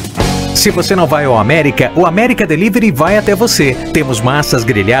 Se você não vai ao América, o América Delivery vai até você. Temos massas,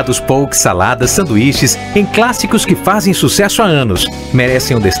 grelhados, pokes, saladas, sanduíches, em clássicos que fazem sucesso há anos.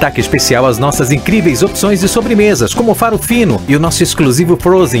 Merecem um destaque especial as nossas incríveis opções de sobremesas, como o faro fino e o nosso exclusivo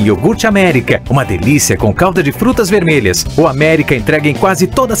Frozen Iogurte América. Uma delícia com calda de frutas vermelhas. O América entrega em quase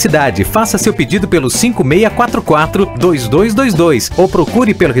toda a cidade. Faça seu pedido pelo 5644-2222 ou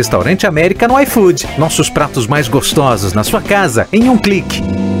procure pelo Restaurante América no iFood. Nossos pratos mais gostosos na sua casa, em um clique.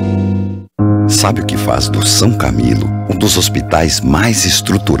 Sabe o que faz do São Camilo um dos hospitais mais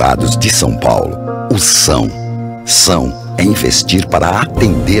estruturados de São Paulo? O São. São é investir para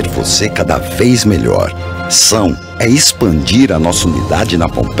atender você cada vez melhor. São é expandir a nossa unidade na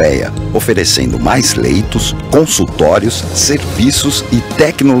Pompeia, oferecendo mais leitos, consultórios, serviços e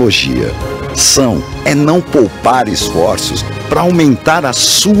tecnologia. São é não poupar esforços para aumentar a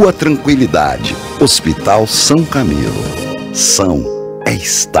sua tranquilidade. Hospital São Camilo. São é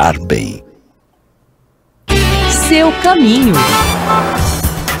estar bem. Seu caminho.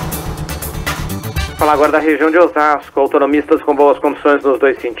 Falar agora da região de Osasco. Autonomistas com boas condições nos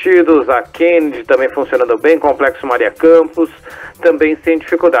dois sentidos. A Kennedy também funcionando bem. Complexo Maria Campos também sem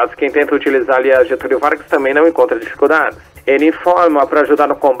dificuldades. Quem tenta utilizar ali a Getúlio Vargas também não encontra dificuldades. Ele informa para ajudar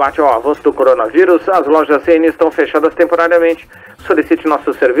no combate ao avanço do coronavírus. As lojas CN estão fechadas temporariamente. Solicite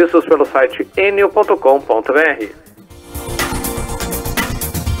nossos serviços pelo site enio.com.br.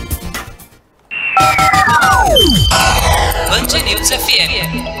 Band News FM.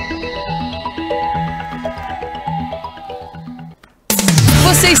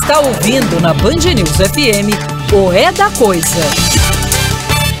 Você está ouvindo na Band News FM o É da Coisa.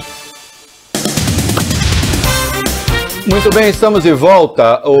 Muito bem, estamos de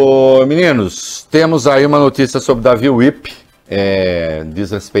volta. Meninos, temos aí uma notícia sobre Davi Wip.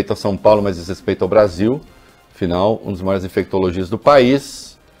 Diz respeito a São Paulo, mas diz respeito ao Brasil. Afinal, um dos maiores infectologistas do país.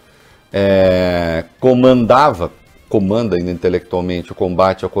 Comanda ainda intelectualmente o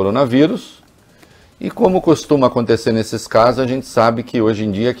combate ao coronavírus. E como costuma acontecer nesses casos, a gente sabe que hoje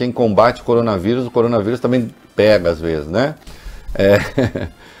em dia quem combate o coronavírus também pega às vezes, né?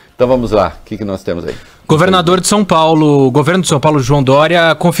 Então vamos lá, o que nós temos aí? Governador de São Paulo, o governo de São Paulo, João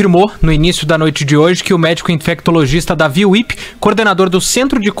Dória, confirmou no início da noite de hoje que o médico infectologista Davi Wipp, coordenador do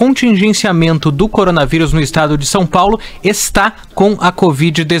Centro de Contingenciamento do Coronavírus no estado de São Paulo, está com a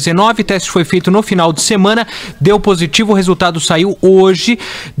Covid-19. O teste foi feito no final de semana, deu positivo, o resultado saiu hoje.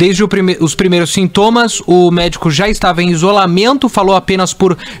 Desde os primeiros sintomas, o médico já estava em isolamento, falou apenas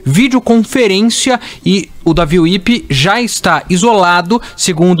por videoconferência e o Davi Wipp já está isolado,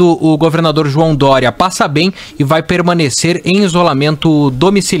 segundo o governador João Dória, passa bem e vai permanecer em isolamento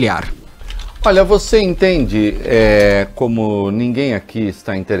domiciliar. Olha, você entende como ninguém aqui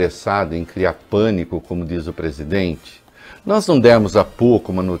está interessado em criar pânico, como diz o presidente? Nós não demos há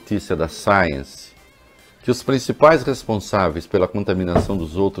pouco uma notícia da Science que os principais responsáveis pela contaminação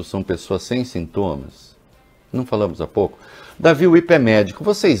dos outros são pessoas sem sintomas? Não falamos há pouco? Davi Wipp é médico.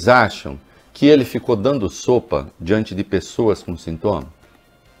 Vocês acham que ele ficou dando sopa diante de pessoas com sintoma?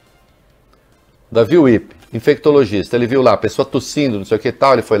 Davi Wipp, infectologista, ele viu lá a pessoa tossindo, não sei o que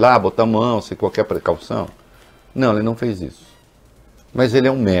tal, ele foi lá, botou a mão, sem qualquer precaução? Não, ele não fez isso. Mas ele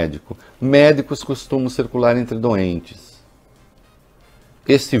é um médico. Médicos costumam circular entre doentes.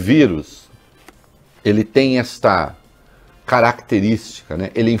 Esse vírus, ele tem esta característica,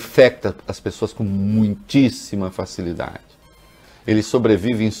 né? Ele infecta as pessoas com muitíssima facilidade. Ele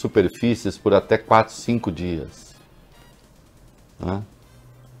sobrevive em superfícies por até 4, 5 dias. Né?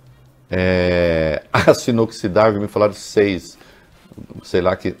 Ácido inoxidável, me falaram 6. Sei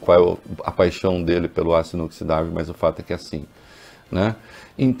lá qual é a paixão dele pelo ácido inoxidável, mas o fato é que é assim. Né?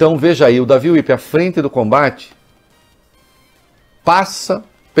 Então, veja aí, o Davi Wipp, à frente do combate, passa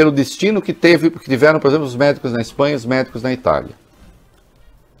pelo destino que tiveram, por exemplo, os médicos na Espanha, os médicos na Itália.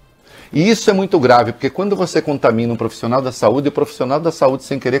 E isso é muito grave, porque quando você contamina um profissional da saúde, o profissional da saúde,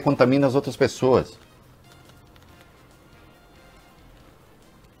 sem querer, contamina as outras pessoas.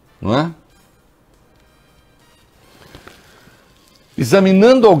 Não é?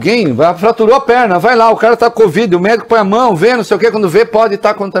 Examinando alguém, fraturou a perna, vai lá, o cara está com Covid, o médico põe a mão, vê, não sei o que, quando vê, pode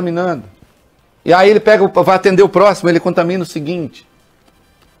estar contaminando. E aí ele vai atender o próximo, ele contamina o seguinte.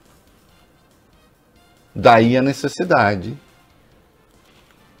 Daí a necessidade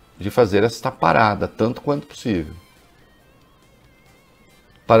de fazer esta parada, tanto quanto possível,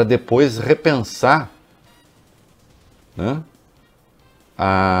 para depois repensar, né,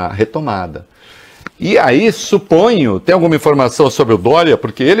 a retomada. E aí, suponho, tem alguma informação sobre o Dória,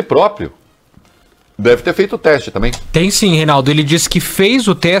 porque ele próprio deve ter feito o teste também. Tem sim, Reinaldo. Ele disse que fez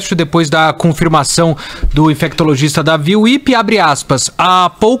o teste depois da confirmação do infectologista Davi Wipp, abre aspas, há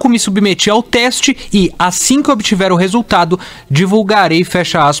pouco me submeti ao teste e assim que obtiver o resultado, divulgarei,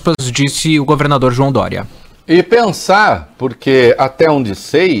 fecha aspas, disse o governador João Dória. E pensar, porque até onde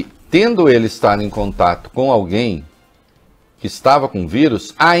sei, tendo ele estar em contato com alguém que estava com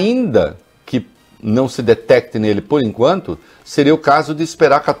vírus, ainda que não se detecte nele por enquanto, seria o caso de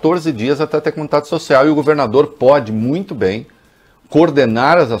esperar 14 dias até ter contato social, e o governador pode muito bem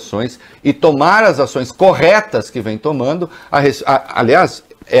coordenar as ações e tomar as ações corretas que vem tomando. Aliás,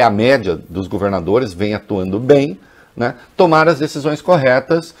 é a média dos governadores, vem atuando bem, né? Tomar as decisões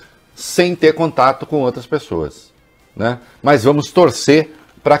corretas sem ter contato com outras pessoas. Né? Mas vamos torcer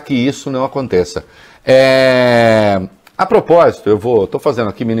para que isso não aconteça. A propósito, estou fazendo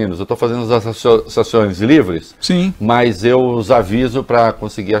aqui, meninos, eu estou fazendo as associações livres, sim, mas eu os aviso para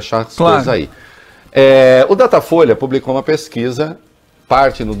conseguir achar as coisas aí. O Datafolha publicou uma pesquisa,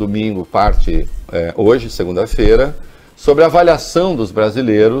 parte no domingo, parte hoje, segunda-feira, sobre a avaliação dos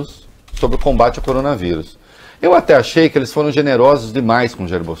brasileiros sobre o combate ao coronavírus. Eu até achei que eles foram generosos demais com o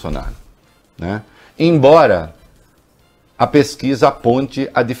Jair Bolsonaro, né? Embora a pesquisa aponte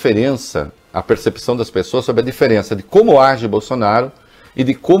a diferença, a percepção das pessoas sobre a diferença de como age Bolsonaro e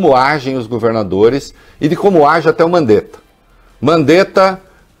de como agem os governadores e de como age até o Mandetta. Mandetta,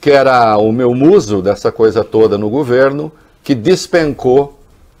 que era o meu muso dessa coisa toda no governo, que despencou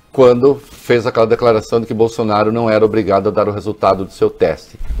quando fez aquela declaração de que Bolsonaro não era obrigado a dar o resultado do seu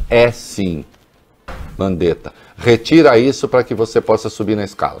teste. É sim, Mandetta. Retira isso para que você possa subir na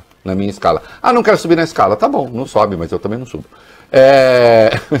escala, na minha escala. Ah, não quero subir na escala. Tá bom, não sobe, mas eu também não subo.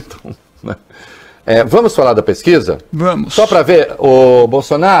 Então, vamos falar da pesquisa? Vamos. Só para ver, o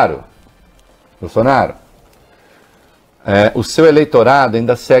Bolsonaro, o seu eleitorado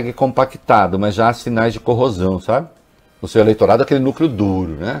ainda segue compactado, mas já há sinais de corrosão, sabe? O seu eleitorado é aquele núcleo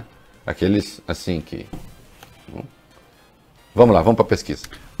duro, né? Aqueles, assim, que Vamos lá, vamos para a pesquisa.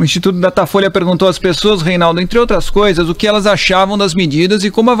 O Instituto Datafolha perguntou às pessoas, Reinaldo, entre outras coisas, o que elas achavam das medidas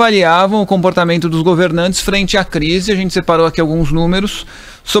e como avaliavam o comportamento dos governantes frente à crise. A gente separou aqui alguns números.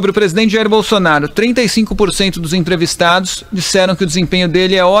 Sobre o presidente Jair Bolsonaro, 35% dos entrevistados disseram que o desempenho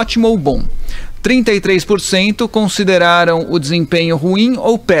dele é ótimo ou bom. 33% consideraram o desempenho ruim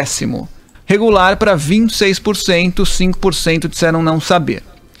ou péssimo. Regular para 26%, 5% disseram não saber.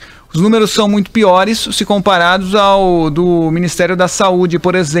 Os números são muito piores se comparados ao do Ministério da Saúde,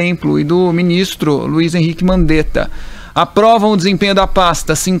 por exemplo, e do ministro Luiz Henrique Mandetta. Aprovam o desempenho da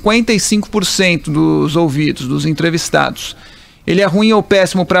pasta 55% dos ouvidos, dos entrevistados. Ele é ruim ou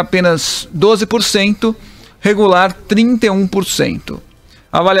péssimo para apenas 12%, regular 31%.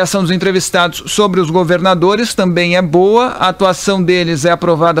 A avaliação dos entrevistados sobre os governadores também é boa. A atuação deles é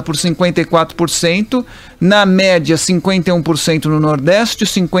aprovada por 54%, na média 51% no Nordeste,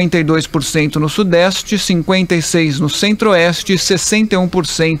 52% no Sudeste, 56% no Centro-Oeste e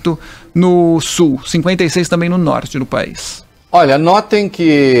 61% no Sul, 56% também no Norte do país. Olha, notem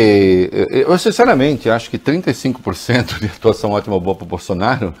que, eu sinceramente acho que 35% de atuação ótima ou boa para o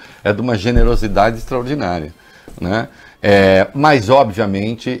Bolsonaro é de uma generosidade extraordinária, né? Mas,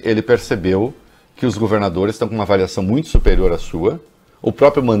 obviamente, ele percebeu que os governadores estão com uma avaliação muito superior à sua, o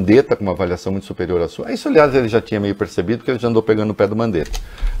próprio Mandetta com uma avaliação muito superior à sua. Isso, aliás, ele já tinha meio percebido, porque ele já andou pegando o pé do Mandetta.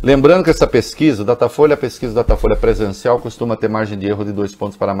 Lembrando que essa pesquisa, a pesquisa Datafolha presencial costuma ter margem de erro de 2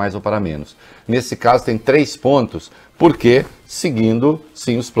 pontos para mais ou para menos. Nesse caso, tem 3 pontos, porque, seguindo,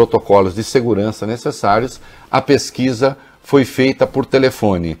 sim, os protocolos de segurança necessários, a pesquisa foi feita por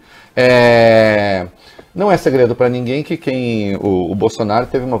telefone. Não é segredo para ninguém que o Bolsonaro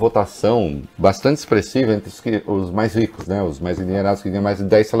teve uma votação bastante expressiva entre os mais ricos, né, os mais endinheirados, que ganham mais de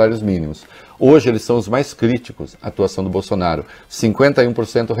 10 salários mínimos. Hoje eles são os mais críticos à atuação do Bolsonaro.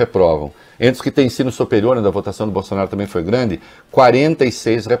 51% reprovam. Entre os que têm ensino superior, onde a votação do Bolsonaro também foi grande,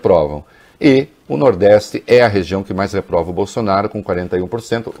 46% reprovam. E o Nordeste é a região que mais reprova o Bolsonaro, com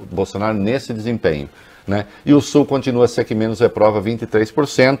 41%, o Bolsonaro nesse desempenho, né? E o Sul continua a ser que menos reprova,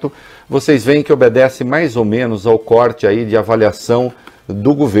 23%. Vocês veem que obedece mais ou menos ao corte aí de avaliação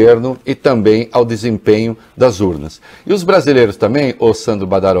do governo e também ao desempenho das urnas. E os brasileiros também, ô Sandro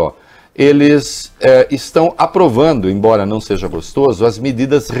Badaró, eles estão aprovando, embora não seja gostoso, as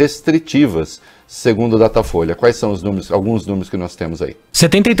medidas restritivas, segundo o Datafolha. Quais são os números, alguns números que nós temos aí?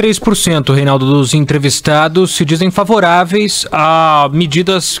 73%, Reinaldo, dos entrevistados se dizem favoráveis a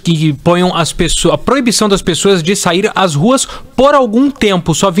medidas que ponham a proibição das pessoas de sair às ruas por algum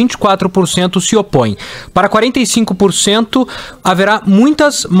tempo. Só 24% se opõem. Para 45%, haverá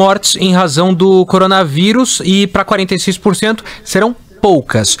muitas mortes em razão do coronavírus e para 46% serão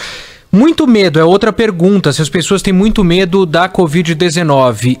poucas. Muito medo é outra pergunta, se as pessoas têm muito medo da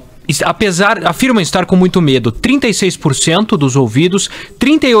Covid-19. Afirmam estar com muito medo 36% dos ouvidos,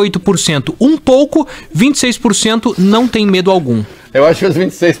 38% um pouco, 26% não tem medo algum. Eu acho que os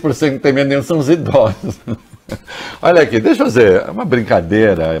 26% que não tem medo nenhum são os idosos. Olha aqui, deixa eu fazer uma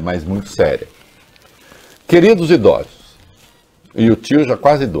brincadeira, mas muito séria. Queridos idosos, e o tio já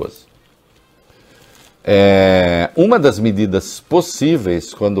quase idoso, uma das medidas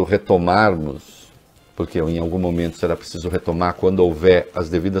possíveis quando retomarmos, porque em algum momento será preciso retomar quando houver as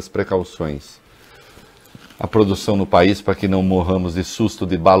devidas precauções, a produção no país para que não morramos de susto,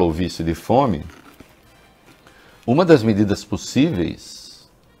 de bala ou vício, de fome, uma das medidas possíveis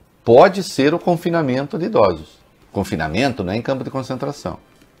pode ser o confinamento de idosos. Confinamento não é em campo de concentração.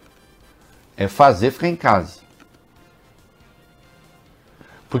 É fazer ficar em casa.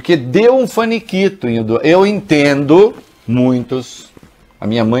 Porque deu um faniquito. Eu entendo muitos. A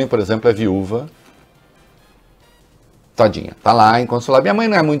minha mãe, por exemplo, é viúva. Tadinha, tá lá inconsolável. Minha mãe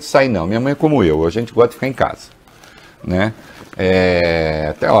não é muito de sair, não. Minha mãe é como eu. A gente gosta de ficar em casa. Né?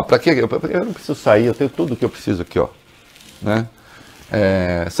 Pra quê? Eu não preciso sair, eu tenho tudo que eu preciso aqui, ó. Né?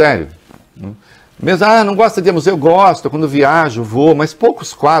 Sério. Mesmo, não gosta de museu? Eu gosto. Quando viajo, vou. Mas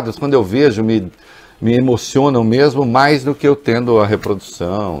poucos quadros, quando eu vejo, me emocionam mesmo, mais do que eu tendo a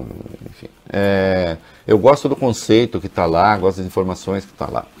reprodução. Enfim. Eu gosto do conceito que está lá, gosto das informações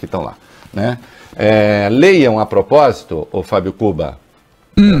que estão lá. Né? Leiam a propósito, o Fábio Cuba.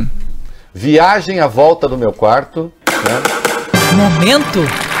 Viagem à volta do meu quarto. Né? Momento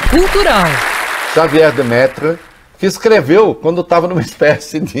cultural. Xavier Demetre, que escreveu quando estava numa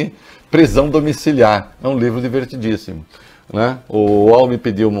espécie de prisão domiciliar. É um livro divertidíssimo. Né? O Al me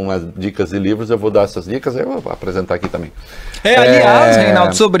pediu umas dicas de livros, eu vou dar essas dicas, eu vou apresentar aqui também. Aliás,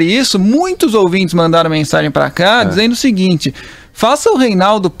 Reinaldo, sobre isso, muitos ouvintes mandaram mensagem para cá dizendo o seguinte: faça o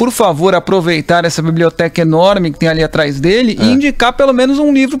Reinaldo, por favor, aproveitar essa biblioteca enorme que tem ali atrás dele e indicar pelo menos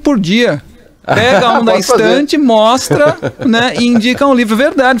um livro por dia. Pega um da estante, mostra, né, e indica um livro.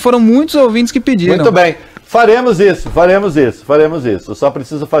 Verdade, foram muitos ouvintes que pediram. Muito bem. Faremos isso. Eu só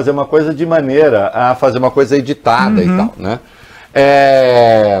preciso fazer uma coisa de maneira a fazer uma coisa editada e tal, né?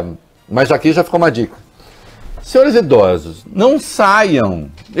 Mas aqui já ficou uma dica. Senhores idosos, não saiam.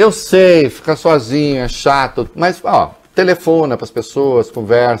 Eu sei, ficar sozinho é chato, mas, ó, telefona para as pessoas,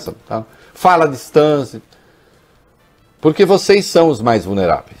 conversa, tá? Fala à distância. Porque vocês são os mais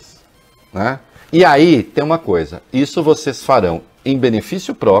vulneráveis, né? E aí, tem uma coisa, isso vocês farão em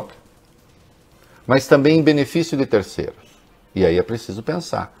benefício próprio, mas também em benefício de terceiros. E aí é preciso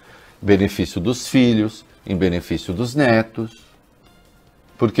pensar. Benefício dos filhos, em benefício dos netos.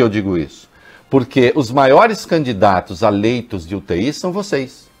 Por que eu digo isso? Porque os maiores candidatos a leitos de UTI são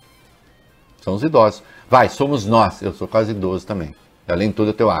vocês. São os idosos. Somos nós. Eu sou quase idoso também. Além de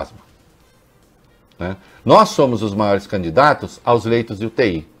tudo, eu tenho asma. Né? Nós somos os maiores candidatos aos leitos de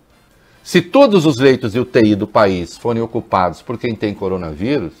UTI. Se todos os leitos de UTI do país forem ocupados por quem tem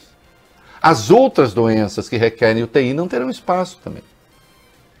coronavírus, as outras doenças que requerem UTI não terão espaço também.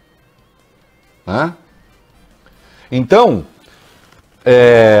 Então,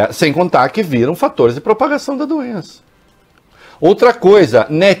 sem contar que viram fatores de propagação da doença. Outra coisa,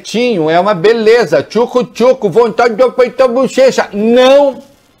 netinho é uma beleza, tchucu-tchucu, vontade de apertar a bochecha. Não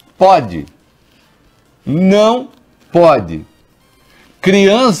pode. Não pode.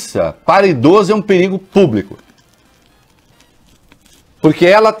 Criança para idoso é um perigo público. Porque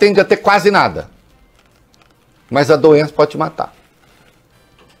ela tende a ter quase nada. Mas a doença pode te matar.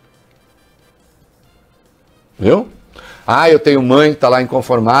 Viu? Eu tenho mãe que está lá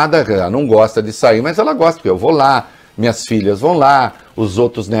inconformada, ela não gosta de sair, mas ela gosta, porque eu vou lá, minhas filhas vão lá, os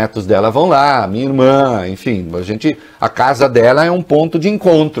outros netos dela vão lá, minha irmã, enfim, a casa dela é um ponto de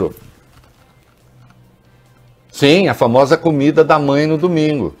encontro. Sim, a famosa comida da mãe no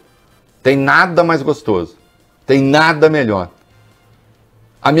domingo. Tem nada mais gostoso. Tem nada melhor.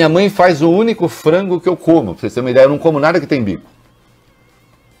 A minha mãe faz o único frango que eu como. Pra vocês terem uma ideia, eu não como nada que tem bico.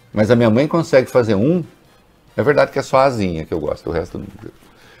 Mas a minha mãe consegue fazer um. É verdade que é só a asinha que eu gosto. O resto...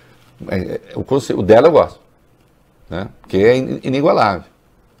 O dela eu gosto. Né? Porque é inigualável.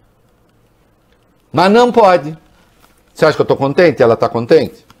 Mas não pode. Você acha que eu estou contente? Ela está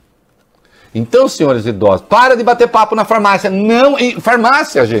contente? Então, senhores idosos, para de bater papo na farmácia. Não,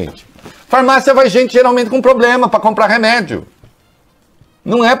 farmácia, gente. Farmácia vai gente geralmente com problema para comprar remédio.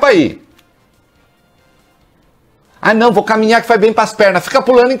 Não é para ir. Não, vou caminhar que faz bem para as pernas. Fica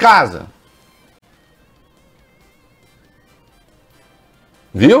pulando em casa.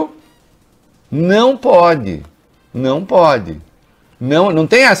 Viu? Não pode. Não pode. Não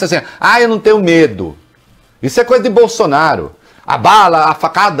tem essa assim. Eu não tenho medo. Isso é coisa de Bolsonaro. A bala, a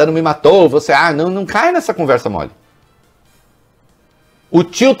facada não me matou. Você, não cai nessa conversa mole. O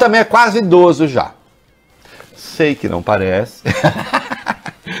tio também é quase idoso já. Sei que não parece.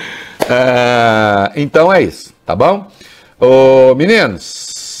 Então é isso, tá bom?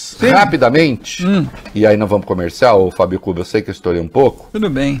 Meninos, rapidamente, e aí nós vamos comercial, o Fábio Cuba, eu sei que eu estourei um pouco. Tudo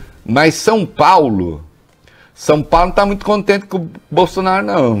bem. Mas São Paulo não está muito contente com o Bolsonaro,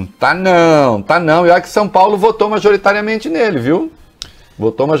 não. Tá não. E olha que São Paulo votou majoritariamente nele, viu?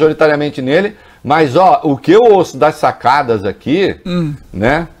 Votou majoritariamente nele. Mas, o que eu ouço das sacadas aqui,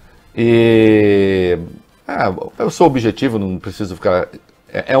 né? Eu sou objetivo, não preciso ficar...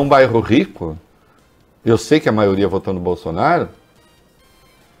 É um bairro rico. Eu sei que a maioria votou no Bolsonaro.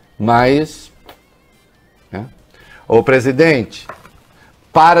 Mas... Ô, presidente,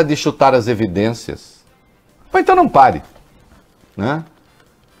 para de chutar as evidências. Ou então não pare, né?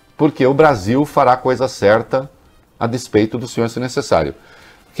 Porque o Brasil fará a coisa certa a despeito do senhor se necessário.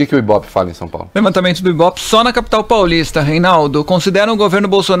 O que o Ibope fala em São Paulo? Levantamento do Ibope só na capital paulista, Reinaldo. Consideram o governo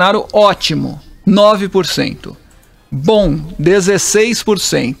Bolsonaro ótimo, 9%. Bom,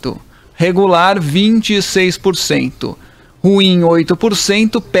 16%. Regular, 26%. Ruim,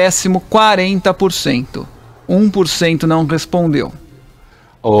 8%. Péssimo, 40%. 1% não respondeu.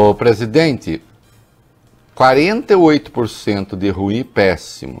 Ô, presidente... 48% de ruim e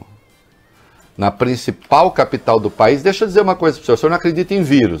péssimo na principal capital do país. Deixa eu dizer uma coisa para o senhor não acredita em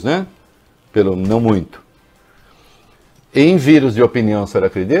vírus, né? Não muito. Em vírus de opinião, o senhor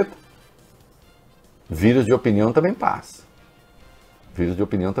acredita? Vírus de opinião também passa.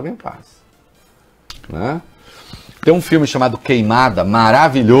 Né? Tem um filme chamado Queimada,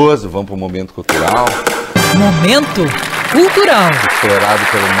 maravilhoso, vamos para o momento cultural. Momento cultural. Explorado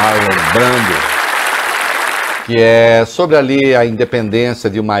pelo Marlon Brando. Que é sobre ali a independência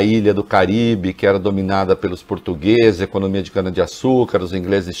de uma ilha do Caribe que era dominada pelos portugueses, economia de cana-de-açúcar, os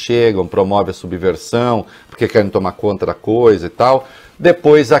ingleses chegam, promovem a subversão, porque querem tomar conta da coisa e tal.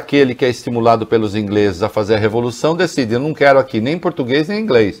 Depois, aquele que é estimulado pelos ingleses a fazer a revolução decide, eu não quero aqui nem português nem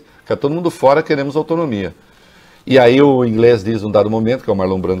inglês, quer todo mundo fora, queremos autonomia. E aí o inglês diz, num dado momento, que é o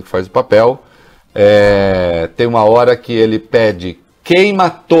Marlon Brando que faz o papel, tem uma hora que ele pede,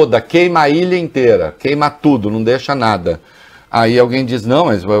 queima a ilha inteira, queima tudo, não deixa nada. Aí alguém diz, não,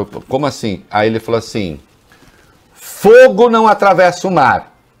 mas como assim? Aí ele falou assim, fogo não atravessa o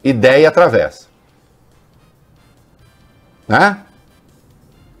mar, ideia atravessa. Né?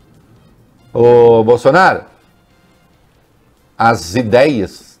 Ô Bolsonaro, as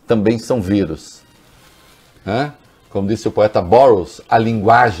ideias também são vírus. Né? Como disse o poeta Burroughs, a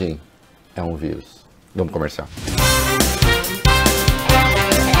linguagem é um vírus. Vamos comercial.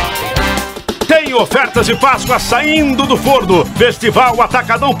 Tem ofertas de Páscoa saindo do forno. Festival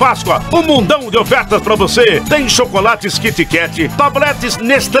Atacadão Páscoa. Um mundão de ofertas pra você. Tem chocolates Kit Kat, tabletes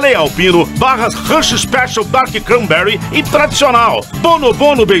Nestlé Alpino, barras Rush Special Dark Cranberry e tradicional.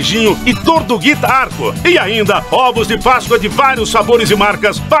 Bono Beijinho e Tortuguita Arco. E ainda ovos de Páscoa de vários sabores e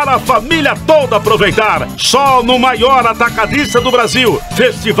marcas para a família toda aproveitar. Só no maior atacadista do Brasil.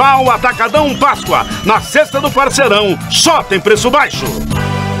 Festival Atacadão Páscoa. Na Sexta do Parceirão. Só tem preço baixo.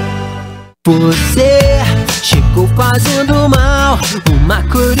 Você chegou fazendo mal, uma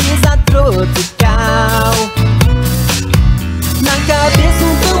coriza tropical. Na cabeça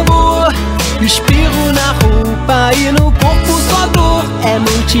um tambor, espirro na roupa e no corpo só dor. É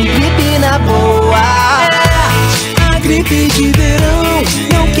multigripe na boa. É a gripe de verão,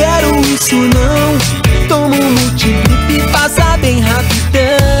 não quero isso não. Toma um multigripe, passa bem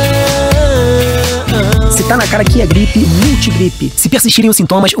rapidão. Se tá na cara que é gripe, multigripe. Se persistirem os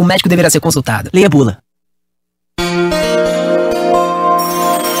sintomas, o médico deverá ser consultado. Leia a bula.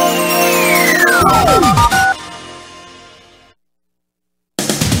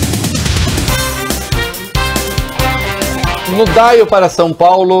 No Daio para São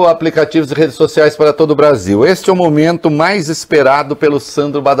Paulo, aplicativos e redes sociais para todo o Brasil. Este é o momento mais esperado pelo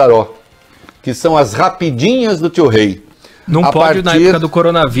Sandro Badaró, que são as rapidinhas do Tio Rei. Não pode, na época do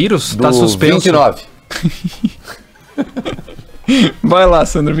coronavírus, tá suspenso. 29. Vai lá,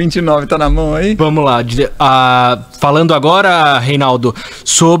 Sandro, 29, tá na mão aí? Vamos lá. Falando agora, Reinaldo,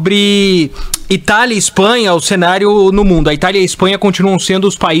 sobre Itália e Espanha, o cenário no mundo. A Itália e a Espanha continuam sendo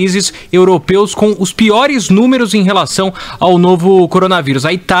os países europeus com os piores números em relação ao novo coronavírus.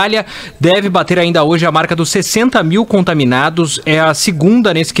 A Itália deve bater ainda hoje a marca dos 60 mil contaminados, é a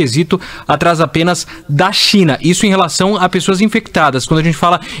segunda nesse quesito, atrás apenas da China. Isso em relação a pessoas infectadas. Quando a gente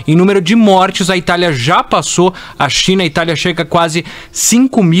fala em número de mortes, a Itália já passou a China. A Itália chega a quase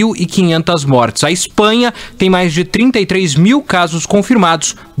 5.500 mortes. A Espanha tem mais de 33 mil casos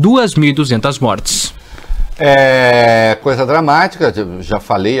confirmados, 2.200 mortes. É coisa dramática, já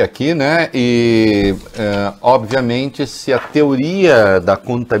falei aqui, né? E, obviamente, se a teoria da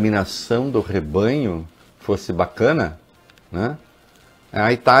contaminação do rebanho fosse bacana, né?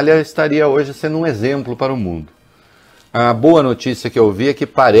 A Itália estaria hoje sendo um exemplo para o mundo. A boa notícia que eu vi é que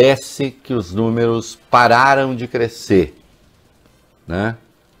parece que os números pararam de crescer, né?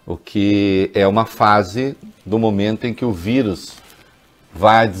 O que é uma fase do momento em que o vírus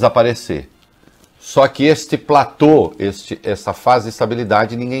vai desaparecer. Só que este platô, essa fase de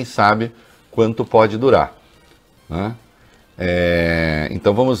estabilidade, ninguém sabe quanto pode durar, né?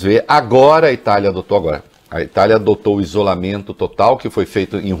 Então vamos ver. Agora a Itália adotou o isolamento total, que foi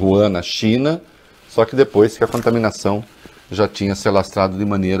feito em Wuhan, na China, só que depois que a contaminação já tinha se alastrado de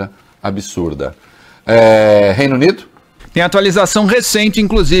maneira absurda. Reino Unido? Tem atualização recente,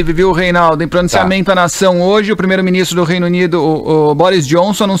 inclusive, viu, Reinaldo? Em pronunciamento à nação hoje, o primeiro-ministro do Reino Unido, o Boris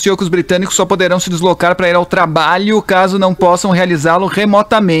Johnson, anunciou que os britânicos só poderão se deslocar para ir ao trabalho caso não possam realizá-lo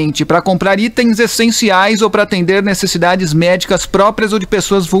remotamente, para comprar itens essenciais ou para atender necessidades médicas próprias ou de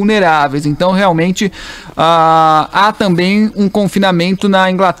pessoas vulneráveis. Então, realmente, há também um confinamento na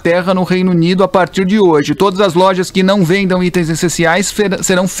Inglaterra, no Reino Unido, a partir de hoje. Todas as lojas que não vendam itens essenciais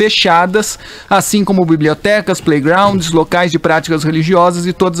serão fechadas, assim como bibliotecas, playgrounds, locais de práticas religiosas,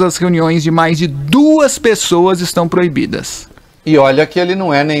 e todas as reuniões de mais de 2 pessoas estão proibidas. E olha que ele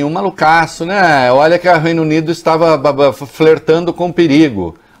não é nenhum malucaço, né? Olha que o Reino Unido estava flertando com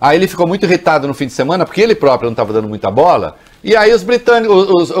perigo. Aí ele ficou muito irritado no fim de semana, porque ele próprio não estava dando muita bola, e aí os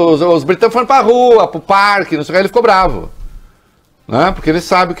britânicos foram para a rua, para o parque, não sei o que, ele ficou bravo, né? Porque ele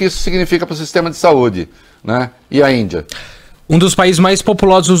sabe o que isso significa para o sistema de saúde, né? E a Índia? Um dos países mais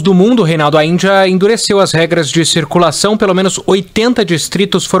populosos do mundo, Reinaldo, a Índia endureceu as regras de circulação. Pelo menos 80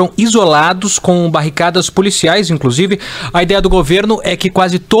 distritos foram isolados com barricadas policiais, inclusive. A ideia do governo é que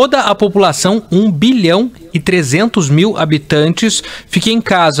quase toda a população, 1.300.000.000 habitantes, fique em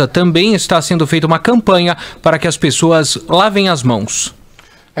casa. Também está sendo feita uma campanha para que as pessoas lavem as mãos.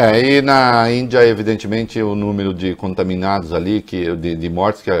 E na Índia, evidentemente, o número de contaminados ali, de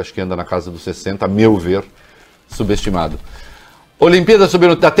mortes, que acho que anda na casa dos 60, a meu ver, subestimado. Olimpíada subiu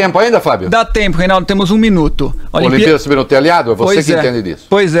no... Dá tempo ainda, Fábio? Dá tempo, Reinaldo, temos 1 minuto. Olimpíada subiu no telhado? É você que entende disso.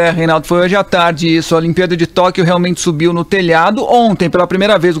 Pois é, Reinaldo, foi hoje à tarde isso. A Olimpíada de Tóquio realmente subiu no telhado. Ontem, pela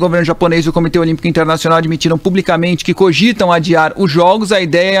primeira vez, o governo japonês e o Comitê Olímpico Internacional admitiram publicamente que cogitam adiar os Jogos. A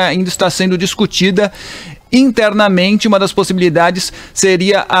ideia ainda está sendo discutida internamente. Uma das possibilidades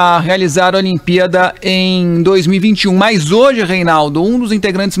seria a realizar a Olimpíada em 2021. Mas hoje, Reinaldo, um dos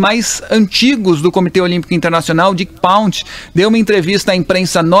integrantes mais antigos do Comitê Olímpico Internacional, Dick Pound, deu uma entrevista à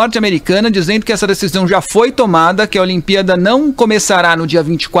imprensa norte-americana dizendo que essa decisão já foi tomada, que a Olimpíada não começará no dia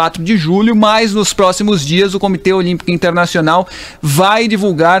 24 de julho, mas nos próximos dias o Comitê Olímpico Internacional vai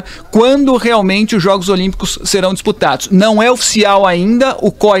divulgar quando realmente os Jogos Olímpicos serão disputados. Não é oficial ainda,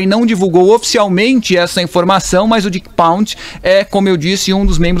 o COI não divulgou oficialmente essa informação, mas o Dick Pound é, como eu disse, um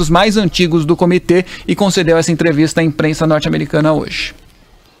dos membros mais antigos do comitê e concedeu essa entrevista à imprensa norte-americana hoje.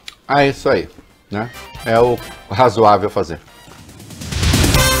 É isso aí, né? É o razoável fazer.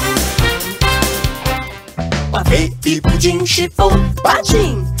 Pavete, pudim, chipom,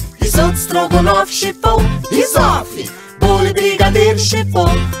 patim, risoto, estrogonofe, chipom, risofe, bolo e brigadeiro,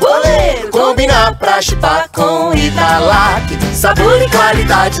 chipom, boleiro, combinar pra chipar com Italac, sabor e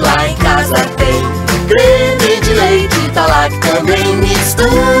qualidade lá em casa tem. Creme de leite Italac também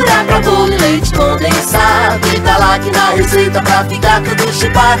mistura pra bolo e leite condensado. Italac na receita pra ficar tudo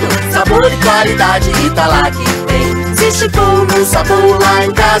chipado. Sabor e qualidade Italac tem. Se chipou no sabor lá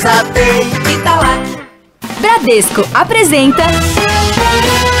em casa tem Italac. Bradesco apresenta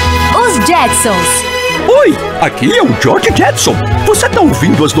Os Jetsons. Oi, aqui é o George Jetson. Você tá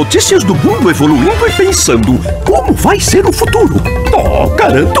ouvindo as notícias do mundo evoluindo e pensando como vai ser o futuro. Oh,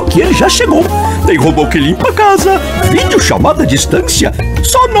 garanto que ele já chegou. Tem robô que limpa a casa, vídeo chamada à distância.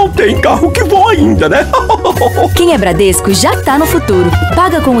 Só não tem carro que voa ainda, né? Quem é Bradesco já tá no futuro.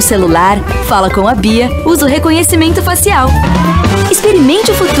 Paga com o celular, fala com a Bia, usa o reconhecimento facial. Experimente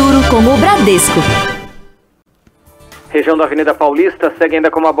o futuro com o Bradesco. Região da Avenida Paulista segue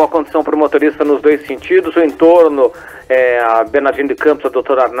ainda com uma boa condição para o motorista nos dois sentidos. O entorno, a Bernardino de Campos, a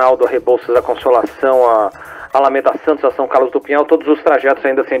Doutor Arnaldo, a Rebouças da Consolação, a Alameda Santos, a São Carlos do Pinhal, todos os trajetos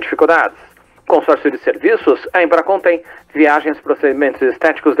ainda sem dificuldades. Consórcio de serviços, a Embracon tem viagens, procedimentos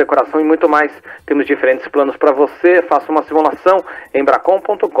estéticos, decoração e muito mais. Temos diferentes planos para você. Faça uma simulação em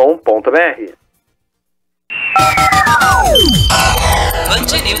embracon.com.br.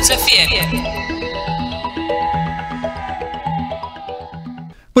 Band News FM.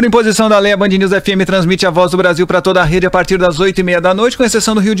 Por imposição da lei, a Band News FM transmite a Voz do Brasil para toda a rede a partir das 8h30 da noite, com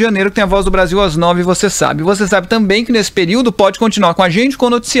exceção do Rio de Janeiro, que tem a Voz do Brasil às 9h, você sabe. Você sabe também que nesse período pode continuar com a gente com o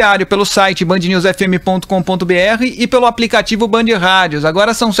noticiário pelo site bandnewsfm.com.br e pelo aplicativo Band Rádios.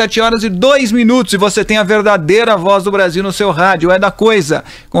 Agora são 7h02 e você tem a verdadeira Voz do Brasil no seu rádio. É da Coisa,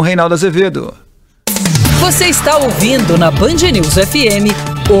 com Reinaldo Azevedo. Você está ouvindo na Band News FM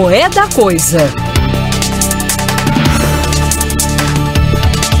o É da Coisa.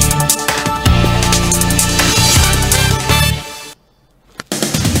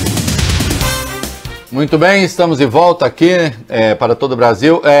 Muito bem, estamos de volta aqui para todo o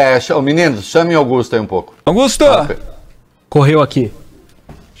Brasil. Meninos, chamem Augusto aí um pouco. Augusto! Correu aqui.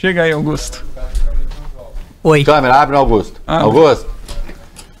 Chega aí, Augusto. Oi. Câmera, abre o Augusto. Augusto.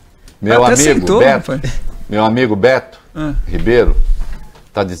 Meu amigo sentou, Beto. Meu amigo Beto Ribeiro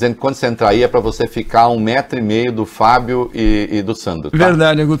tá dizendo que quando você entrar aí é para você ficar 1,5 metro do Fábio e do Sandro. Tá?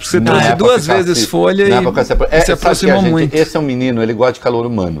 Verdade, Augusto, porque você trouxe 2 vezes folha e se aproximou muito. Esse é um menino, ele gosta de calor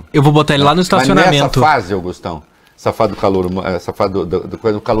humano. Eu vou botar ele lá no estacionamento. Mas nessa fase, Augustão, essa fase do calor humano, essa fase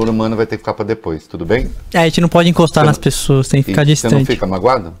do calor humano vai ter que ficar para depois, tudo bem? A gente não pode encostar nas pessoas, tem que ficar distante. Você não fica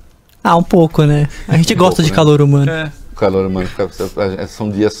magoado? Um pouco, né? A gente gosta de calor humano. O calor humano, são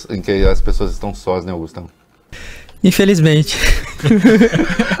dias em que as pessoas estão sós, né, Augustão? Infelizmente.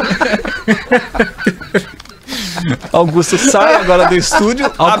 Augusto sai agora do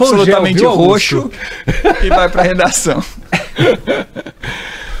estúdio, absolutamente roxo, e vai para a redação.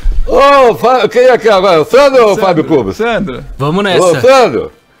 Quem é que é agora? O Sandro ou o Fábio Cubas? Sandro. Vamos nessa. Ô,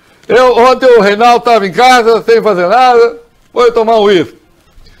 Sandro, ontem o Reinaldo estava em casa, sem fazer nada, foi tomar um uísque.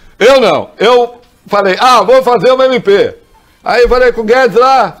 Eu não. Eu falei, vou fazer uma MP. Aí falei com o Guedes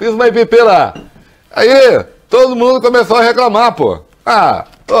lá, fiz uma MP lá. Aí Todo mundo começou a reclamar, pô.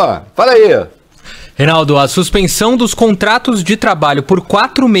 Fala aí. Reinaldo, a suspensão dos contratos de trabalho por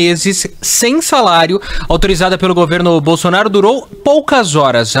 4 meses sem salário, autorizada pelo governo Bolsonaro, durou poucas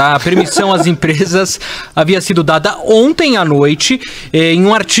horas. A permissão às empresas havia sido dada ontem à noite, em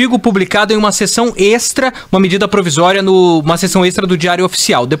um artigo publicado em uma sessão extra, uma medida provisória numa sessão extra do Diário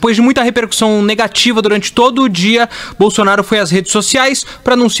Oficial. Depois de muita repercussão negativa durante todo o dia, Bolsonaro foi às redes sociais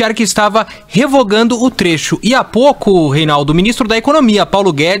para anunciar que estava revogando o trecho. E há pouco, Reinaldo, o ministro da Economia,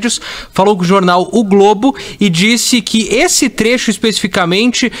 Paulo Guedes, falou com o jornal O Globo e disse que esse trecho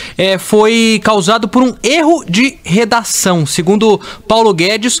especificamente foi causado por um erro de redação. Segundo Paulo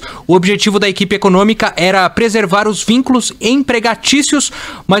Guedes, o objetivo da equipe econômica era preservar os vínculos empregatícios,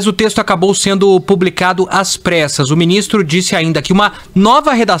 mas o texto acabou sendo publicado às pressas. O ministro disse ainda que uma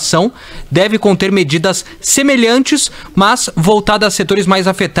nova redação deve conter medidas semelhantes, mas voltada a setores mais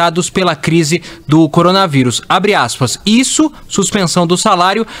afetados pela crise do coronavírus. Abre aspas. Isso, suspensão do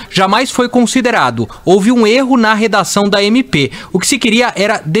salário, jamais foi considerado. Houve um erro na redação da MP. O que se queria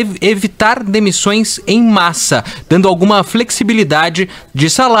era evitar demissões em massa, dando alguma flexibilidade de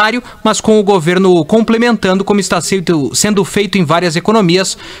salário, mas com o governo complementando como está sendo feito em várias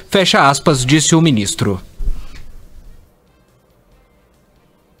economias, fecha aspas, disse o ministro.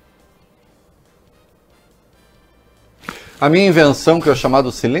 A minha invenção, que é o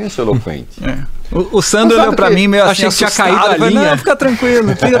chamado silêncio eloquente. O Sandro olhou pra mim meio assim, achei que tinha caído a falei, linha. não, fica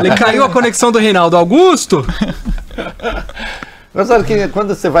tranquilo. Ele caiu a conexão do Reinaldo Augusto. Mas sabe que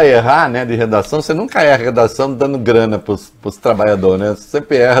quando você vai errar, né, de redação, você nunca erra a redação dando grana pros trabalhadores, né? Você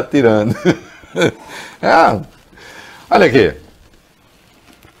sempre erra tirando. Olha aqui.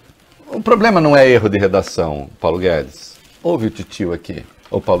 O problema não é erro de redação, Paulo Guedes. Ouve o titio aqui.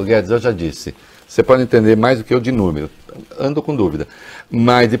 Ô, Paulo Guedes, eu já disse. Você pode entender mais do que eu de número. Ando com dúvida.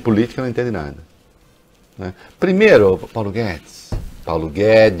 Mas de política eu não entendo nada. Né? Primeiro, Paulo Guedes.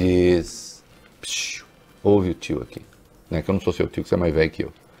 Ouve o tio aqui. Né? Que eu não sou seu tio, que você é mais velho que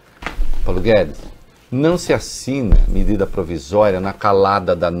eu. Paulo Guedes, não se assina medida provisória na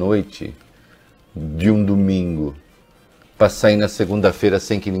calada da noite de um domingo para sair na segunda-feira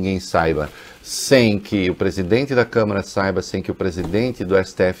sem que ninguém saiba, sem que o presidente da Câmara saiba, sem que o presidente do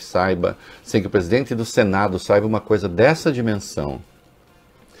STF saiba, sem que o presidente do Senado saiba uma coisa dessa dimensão,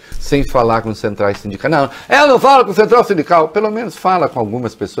 sem falar com os centrais sindicais. Não, eu não falo com o central sindical, pelo menos fala com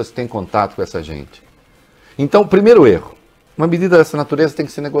algumas pessoas que têm contato com essa gente. Então, primeiro erro, uma medida dessa natureza tem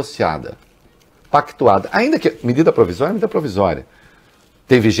que ser negociada, pactuada, ainda que medida provisória é medida provisória.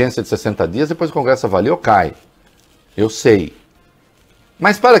 Tem vigência de 60 dias, depois o Congresso avalia ou cai. Eu sei.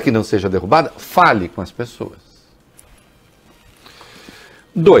 Mas para que não seja derrubada, fale com as pessoas.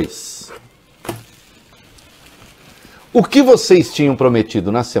 2. O que vocês tinham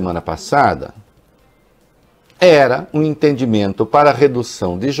prometido na semana passada era um entendimento para a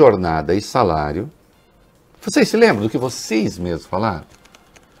redução de jornada e salário. Vocês se lembram do que vocês mesmos falaram?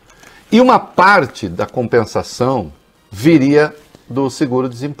 E uma parte da compensação viria do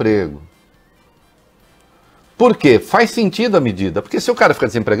seguro-desemprego. Por quê? Faz sentido a medida. Porque se o cara ficar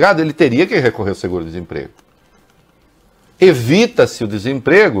desempregado, ele teria que recorrer ao seguro-desemprego. Evita-se o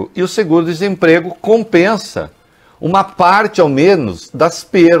desemprego e o seguro-desemprego compensa uma parte, ao menos, das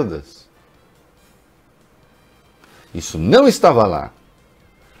perdas. Isso não estava lá.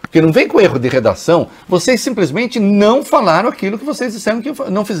 Porque não vem com erro de redação, vocês simplesmente não falaram aquilo que vocês disseram que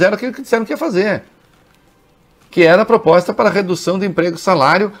não fizeram aquilo que disseram que ia fazer. Que era a proposta para a redução de emprego e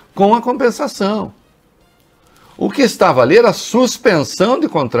salário com a compensação. O que estava ali era a suspensão de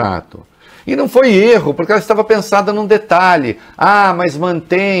contrato. E não foi erro, porque ela estava pensada num detalhe. Mas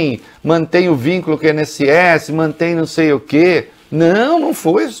mantém o vínculo com o INSS, mantém não sei o quê. Não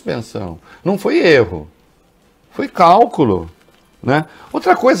foi suspensão. Não foi erro. Foi cálculo. Né?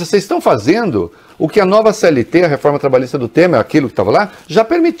 Outra coisa, vocês estão fazendo o que a nova CLT, a reforma trabalhista do Temer, aquilo que estava lá, já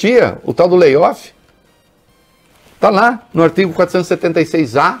permitia, o tal do layoff. Está lá, no artigo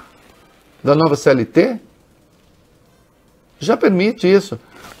 476A da nova CLT. Já permite isso.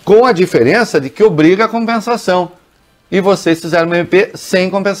 Com a diferença de que obriga a compensação. E vocês fizeram uma MP sem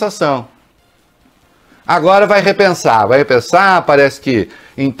compensação. Agora vai repensar, parece que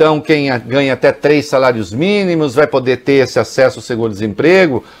então quem ganha até 3 salários mínimos vai poder ter esse acesso ao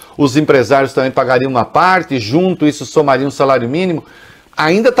seguro-desemprego, os empresários também pagariam uma parte, junto isso somaria um salário mínimo.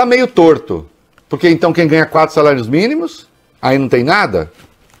 Ainda está meio torto, porque então quem ganha 4 salários mínimos, aí não tem nada.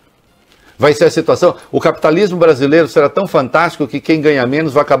 Vai ser a situação, o capitalismo brasileiro será tão fantástico que quem ganha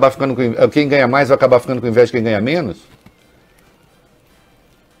menos vai acabar ficando com, quem ganha mais vai acabar ficando com inveja de quem ganha menos?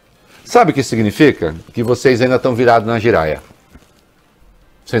 Sabe o que significa? Que vocês ainda estão virados na giraia.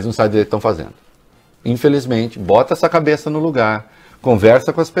 Vocês não sabem o que estão fazendo. infelizmente, bota essa cabeça no lugar,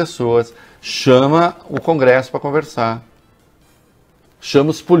 conversa com as pessoas, chama o Congresso para conversar,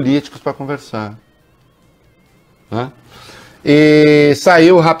 chama os políticos para conversar. Né? E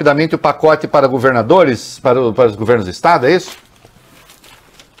saiu rapidamente o pacote para governadores, para os governos do estado, é isso?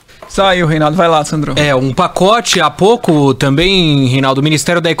 Saiu, Reinaldo. Vai lá, Sandro. Um pacote, há pouco também, Reinaldo, o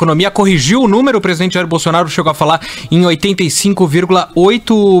Ministério da Economia corrigiu o número, o presidente Jair Bolsonaro chegou a falar em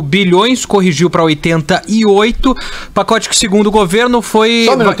 85,8 bilhões, corrigiu para 88, pacote que segundo o governo foi...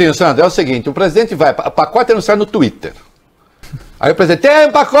 Só um minutinho, Sandro, é o seguinte, o presidente vai, o pacote anunciado no Twitter, aí o presidente, tem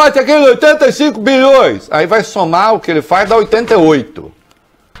um pacote aqui de 85 bilhões, aí vai somar o que ele faz, dá 88.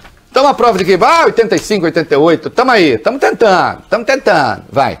 Tamo a prova de que vai, 85, 88, tamo aí, tamo tentando,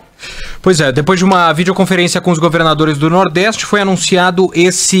 vai. Pois é, depois de uma videoconferência com os governadores do Nordeste, foi anunciado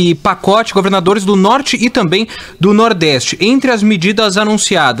esse pacote, governadores do Norte e também do Nordeste. Entre as medidas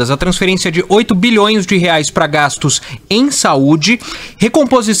anunciadas, a transferência de 8 bilhões de reais para gastos em saúde,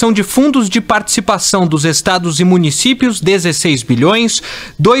 recomposição de fundos de participação dos estados e municípios, 16 bilhões,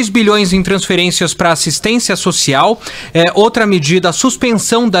 2 bilhões em transferências para assistência social, outra medida, a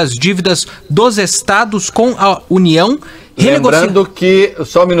suspensão das dívidas dos estados com a União. Lembrando que,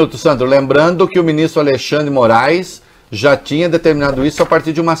 só um minuto, Sandro, lembrando que o ministro Alexandre Moraes já tinha determinado isso a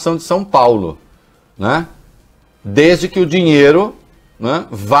partir de uma ação de São Paulo, né? Desde que o dinheiro, né,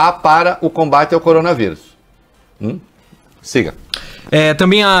 vá para o combate ao coronavírus. Siga.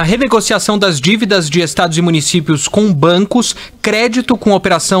 Também a renegociação das dívidas de estados e municípios com bancos, crédito com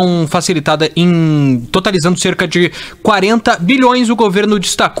operação facilitada totalizando cerca de 40 bilhões. O governo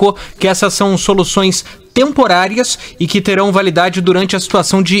destacou que essas são soluções temporárias e que terão validade durante a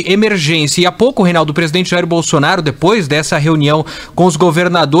situação de emergência. E há pouco, Reinaldo, o presidente Jair Bolsonaro, depois dessa reunião com os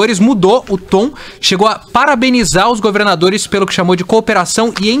governadores, mudou o tom, chegou a parabenizar os governadores pelo que chamou de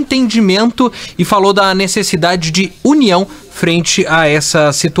cooperação e entendimento e falou da necessidade de união frente a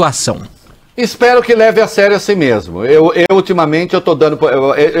essa situação. Espero que leve a sério assim mesmo. Ultimamente,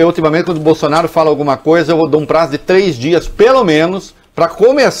 quando o Bolsonaro fala alguma coisa, eu dou um prazo de 3 dias, pelo menos, para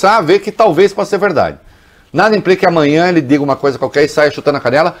começar a ver que talvez possa ser verdade. Nada implica que amanhã ele diga uma coisa qualquer e saia chutando a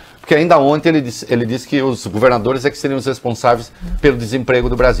canela, porque ainda ontem ele disse que os governadores é que seriam os responsáveis pelo desemprego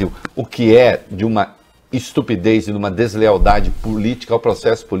do Brasil. O que é de uma estupidez e de uma deslealdade política ao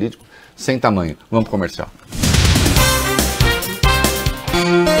processo político sem tamanho. Vamos pro comercial.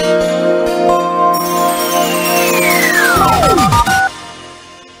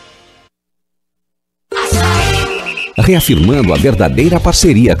 Reafirmando a verdadeira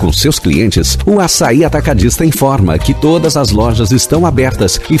parceria com seus clientes, o Açaí Atacadista informa que todas as lojas estão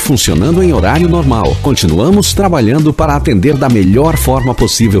abertas e funcionando em horário normal. Continuamos trabalhando para atender da melhor forma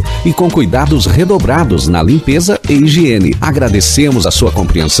possível e com cuidados redobrados na limpeza e higiene. Agradecemos a sua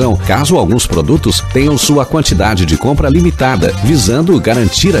compreensão caso alguns produtos tenham sua quantidade de compra limitada, visando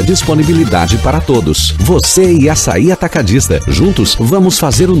garantir a disponibilidade para todos. Você e Açaí Atacadista, juntos vamos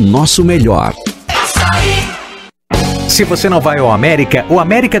fazer o nosso melhor. Se você não vai ao América, o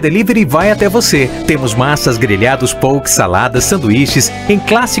América Delivery vai até você. Temos massas, grelhados, poke, saladas, sanduíches, em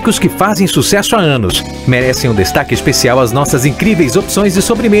clássicos que fazem sucesso há anos. Merecem um destaque especial as nossas incríveis opções de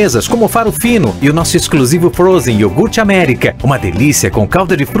sobremesas, como o faro fino e o nosso exclusivo Frozen Iogurte América. Uma delícia com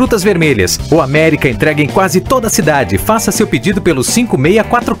calda de frutas vermelhas. O América entrega em quase toda a cidade. Faça seu pedido pelo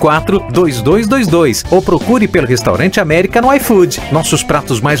 5644-2222 ou procure pelo Restaurante América no iFood. Nossos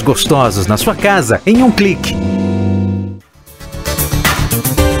pratos mais gostosos na sua casa em um clique.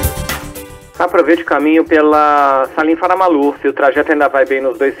 Aproveite o caminho pela Salim Faramaluf, o trajeto ainda vai bem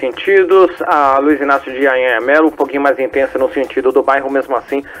nos dois sentidos. A Luiz Inácio de Anhangamelo, um pouquinho mais intensa no sentido do bairro, mesmo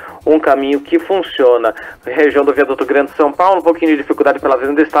assim, um caminho que funciona. Região do Viaduto Grande São Paulo, um pouquinho de dificuldade pela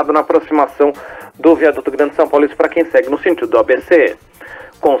Avenida do Estado na aproximação do Viaduto Grande São Paulo, isso para quem segue no sentido do ABC.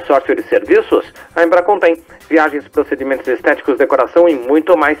 Consórcio de serviços, a Embracon tem viagens, procedimentos estéticos, decoração e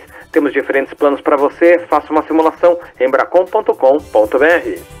muito mais. Temos diferentes planos para você, faça uma simulação,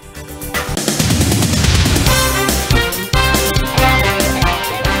 embracon.com.br.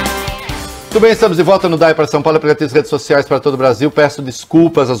 Muito bem, estamos de volta no DAI para São Paulo, aplicativos redes sociais para todo o Brasil. Peço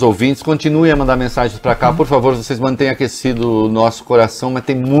desculpas aos ouvintes, continuem a mandar mensagens para cá. Por favor, vocês mantenham aquecido o nosso coração, mas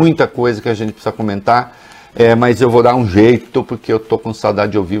tem muita coisa que a gente precisa comentar. Mas eu vou dar um jeito, porque eu estou com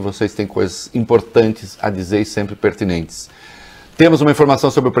saudade de ouvir. Vocês têm coisas importantes a dizer e sempre pertinentes. Temos uma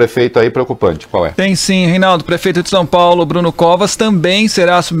informação sobre o prefeito aí preocupante. Qual é? Tem sim, Reinaldo. O prefeito de São Paulo, Bruno Covas, também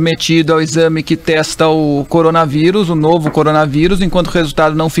será submetido ao exame que testa o coronavírus, o novo coronavírus. Enquanto o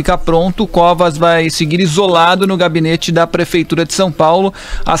resultado não fica pronto, Covas vai seguir isolado no gabinete da Prefeitura de São Paulo,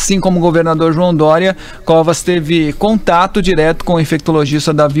 assim como o governador João Dória. Covas teve contato direto com o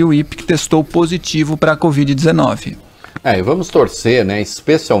infectologista Davi Uip, que testou positivo para a Covid-19. E vamos torcer, né,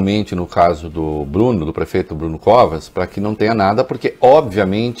 especialmente no caso do Bruno, do prefeito Bruno Covas, para que não tenha nada, porque,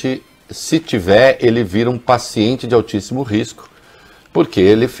 obviamente, se tiver, ele vira um paciente de altíssimo risco, porque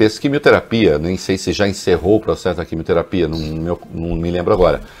ele fez quimioterapia, nem sei se já encerrou o processo da quimioterapia, não me lembro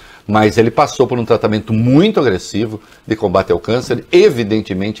agora, mas ele passou por um tratamento muito agressivo de combate ao câncer.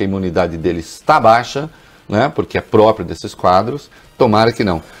 Evidentemente, a imunidade dele está baixa, né, porque é próprio desses quadros, tomara que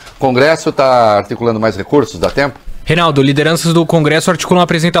não. O Congresso está articulando mais recursos, dá tempo? Reinaldo, lideranças do Congresso articulam a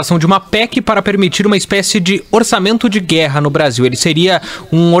apresentação de uma PEC para permitir uma espécie de orçamento de guerra no Brasil. Ele seria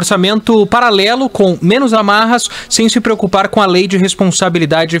um orçamento paralelo, com menos amarras, sem se preocupar com a lei de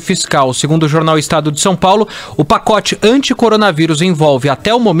responsabilidade fiscal. Segundo o jornal Estado de São Paulo, o pacote anti-coronavírus envolve,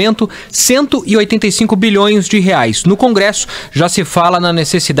 até o momento, 185 bilhões de reais. No Congresso, já se fala na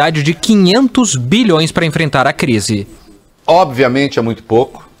necessidade de 500 bilhões para enfrentar a crise. Obviamente é muito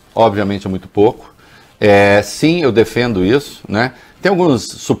pouco, sim, eu defendo isso, né? Tem alguns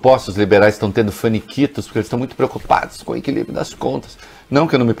supostos liberais que estão tendo faniquitos porque eles estão muito preocupados com o equilíbrio das contas. Não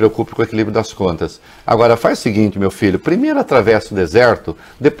que eu não me preocupe com o equilíbrio das contas. Agora, faz o seguinte, meu filho, primeiro atravessa o deserto,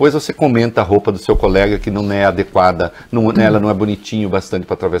 depois você comenta a roupa do seu colega que não é adequada, ela não é bonitinho bastante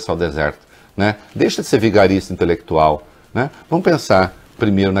para atravessar o deserto, né? Deixa de ser vigarista intelectual, né? Vamos pensar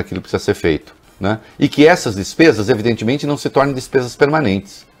primeiro naquilo que precisa ser feito, né? E que essas despesas, evidentemente, não se tornem despesas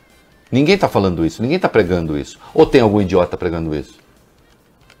permanentes. Ninguém está falando isso, ninguém está pregando isso. Ou tem algum idiota pregando isso?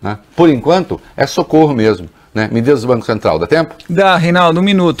 Né? Por enquanto, é socorro mesmo. Né? Medidas do Banco Central, dá tempo? Dá, Reinaldo, um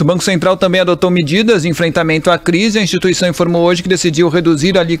minuto. O Banco Central também adotou medidas de enfrentamento à crise. A instituição informou hoje que decidiu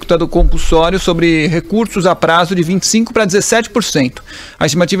reduzir a alíquota do compulsório sobre recursos a prazo de 25% para 17%. A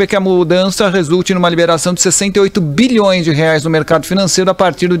estimativa é que a mudança resulte numa liberação de 68 bilhões de reais no mercado financeiro a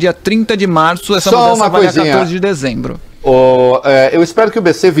partir do dia 30 de março. Essa mudança vai a 14 de dezembro. Eu espero que o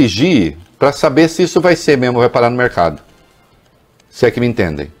BC vigie para saber se isso vai ser mesmo, vai parar no mercado. Se é que me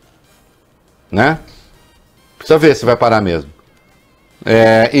entendem. Né? Precisa ver se vai parar mesmo.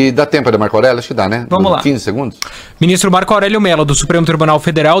 E dá tempo de Marco Aurélio? Acho que dá, né? Vamos lá. 15 segundos. Ministro Marco Aurélio Mello, do Supremo Tribunal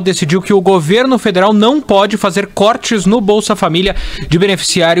Federal, decidiu que o governo federal não pode fazer cortes no Bolsa Família de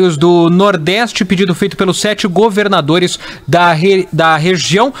beneficiários do Nordeste, pedido feito pelos 7 governadores da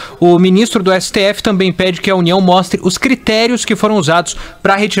região. O ministro do STF também pede que a União mostre os critérios que foram usados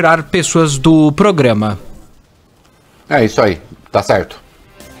para retirar pessoas do programa. É isso aí, tá certo.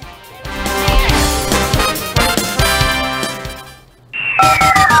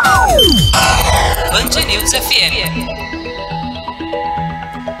 Band News FM.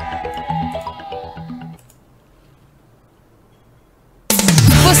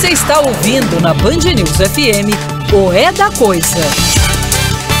 Você está ouvindo na Band News FM o É da Coisa.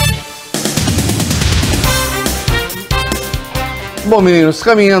 Bom, meninos,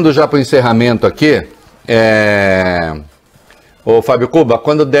 caminhando já para o encerramento aqui, ô Fábio Cuba,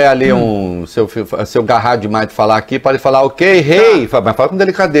 quando der ali se eu garrar demais de falar aqui, pode falar ok, hey, mas fala com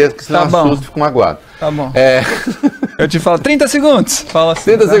delicadeza, que senão assusta e fica magoado. Tá bom. Eu te falo 30 segunos. Fala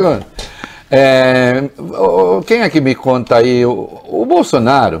assim. 30 segundos. Quem é que me conta aí? O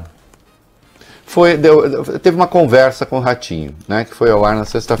Bolsonaro teve uma conversa com o Ratinho, né, que foi ao ar na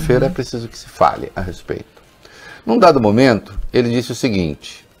sexta-feira, é preciso que se fale a respeito. Num dado momento, ele disse o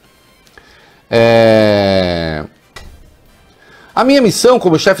seguinte: a minha missão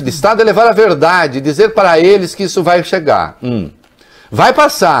como chefe de Estado é levar a verdade e dizer para eles que isso vai chegar. Vai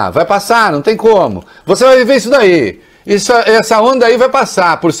passar, não tem como. Você vai viver isso daí. Essa onda aí vai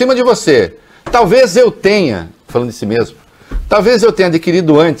passar por cima de você. Talvez eu tenha, falando de si mesmo, talvez eu tenha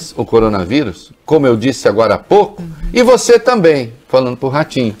adquirido antes o coronavírus, como eu disse agora há pouco, e você também, falando pro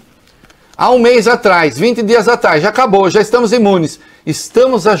Ratinho. Há um mês atrás, 20 dias atrás, já acabou, já estamos imunes.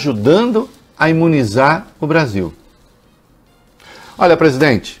 Estamos ajudando a imunizar o Brasil. Olha,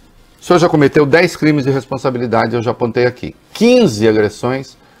 presidente, o senhor já cometeu 10 crimes de responsabilidade, eu já apontei aqui. 15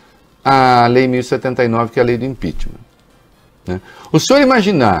 agressões à Lei 1079, que é a lei do impeachment. Né? O senhor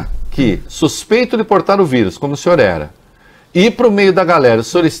imaginar que, suspeito de portar o vírus, como o senhor era, ir para o meio da galera, o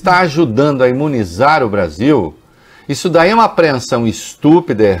senhor está ajudando a imunizar o Brasil, isso daí é uma apreensão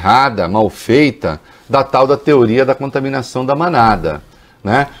estúpida, errada, mal feita, da tal da teoria da contaminação da manada.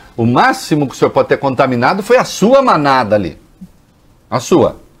 Né? O máximo que o senhor pode ter contaminado foi a sua manada ali. A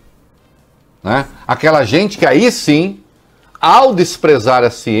sua. Né? Aquela gente que aí sim ao desprezar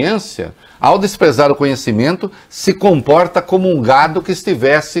a ciência, ao desprezar o conhecimento, se comporta como um gado que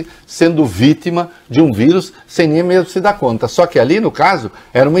estivesse sendo vítima de um vírus sem nem mesmo se dar conta. Só que ali, no caso,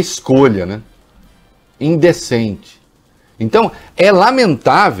 era uma escolha, né? Indecente. Então, é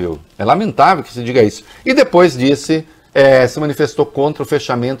lamentável que se diga isso. E depois disse, se manifestou contra o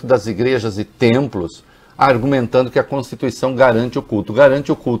fechamento das igrejas e templos, argumentando que a Constituição garante o culto.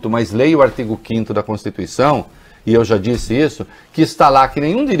 Garante o culto, mas leia o artigo 5º da Constituição, e eu já disse isso, que está lá que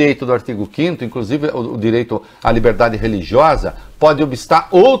nenhum direito do artigo 5º, inclusive o direito à liberdade religiosa, pode obstar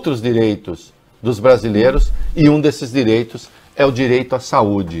outros direitos dos brasileiros, e um desses direitos é o direito à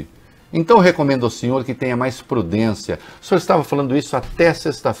saúde. Então eu recomendo ao senhor que tenha mais prudência. O senhor estava falando isso até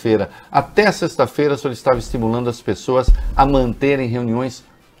sexta-feira. Até sexta-feira o senhor estava estimulando as pessoas a manterem reuniões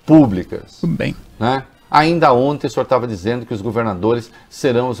públicas. Tudo bem. Né? Ainda ontem o senhor estava dizendo que os governadores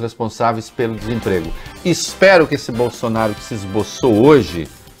serão os responsáveis pelo desemprego. Espero que esse Bolsonaro que se esboçou hoje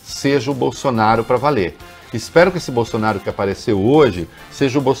seja o Bolsonaro para valer. Espero que esse Bolsonaro que apareceu hoje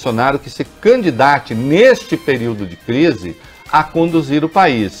seja o Bolsonaro que se candidate neste período de crise a conduzir o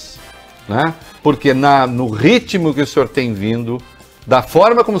país. Né? Porque no ritmo que o senhor tem vindo, da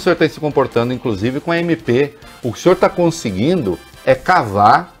forma como o senhor tem se comportando, inclusive com a MP, o que o senhor está conseguindo é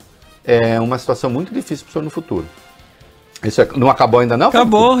cavar uma situação muito difícil para o senhor no futuro. Isso não acabou ainda não?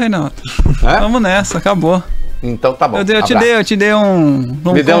 Acabou, Reinaldo. Vamos nessa, acabou. Então tá bom. Eu te dei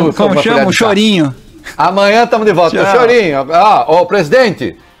um como chama? Um chorinho. Amanhã estamos de volta. Tchau. Chorinho. Ô,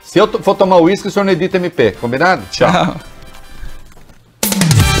 presidente, se eu for tomar uísque, o senhor não edita MP, combinado? Tchau.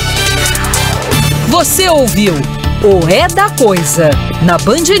 Você ouviu o É da Coisa na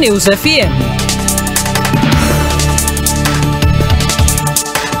Band News FM.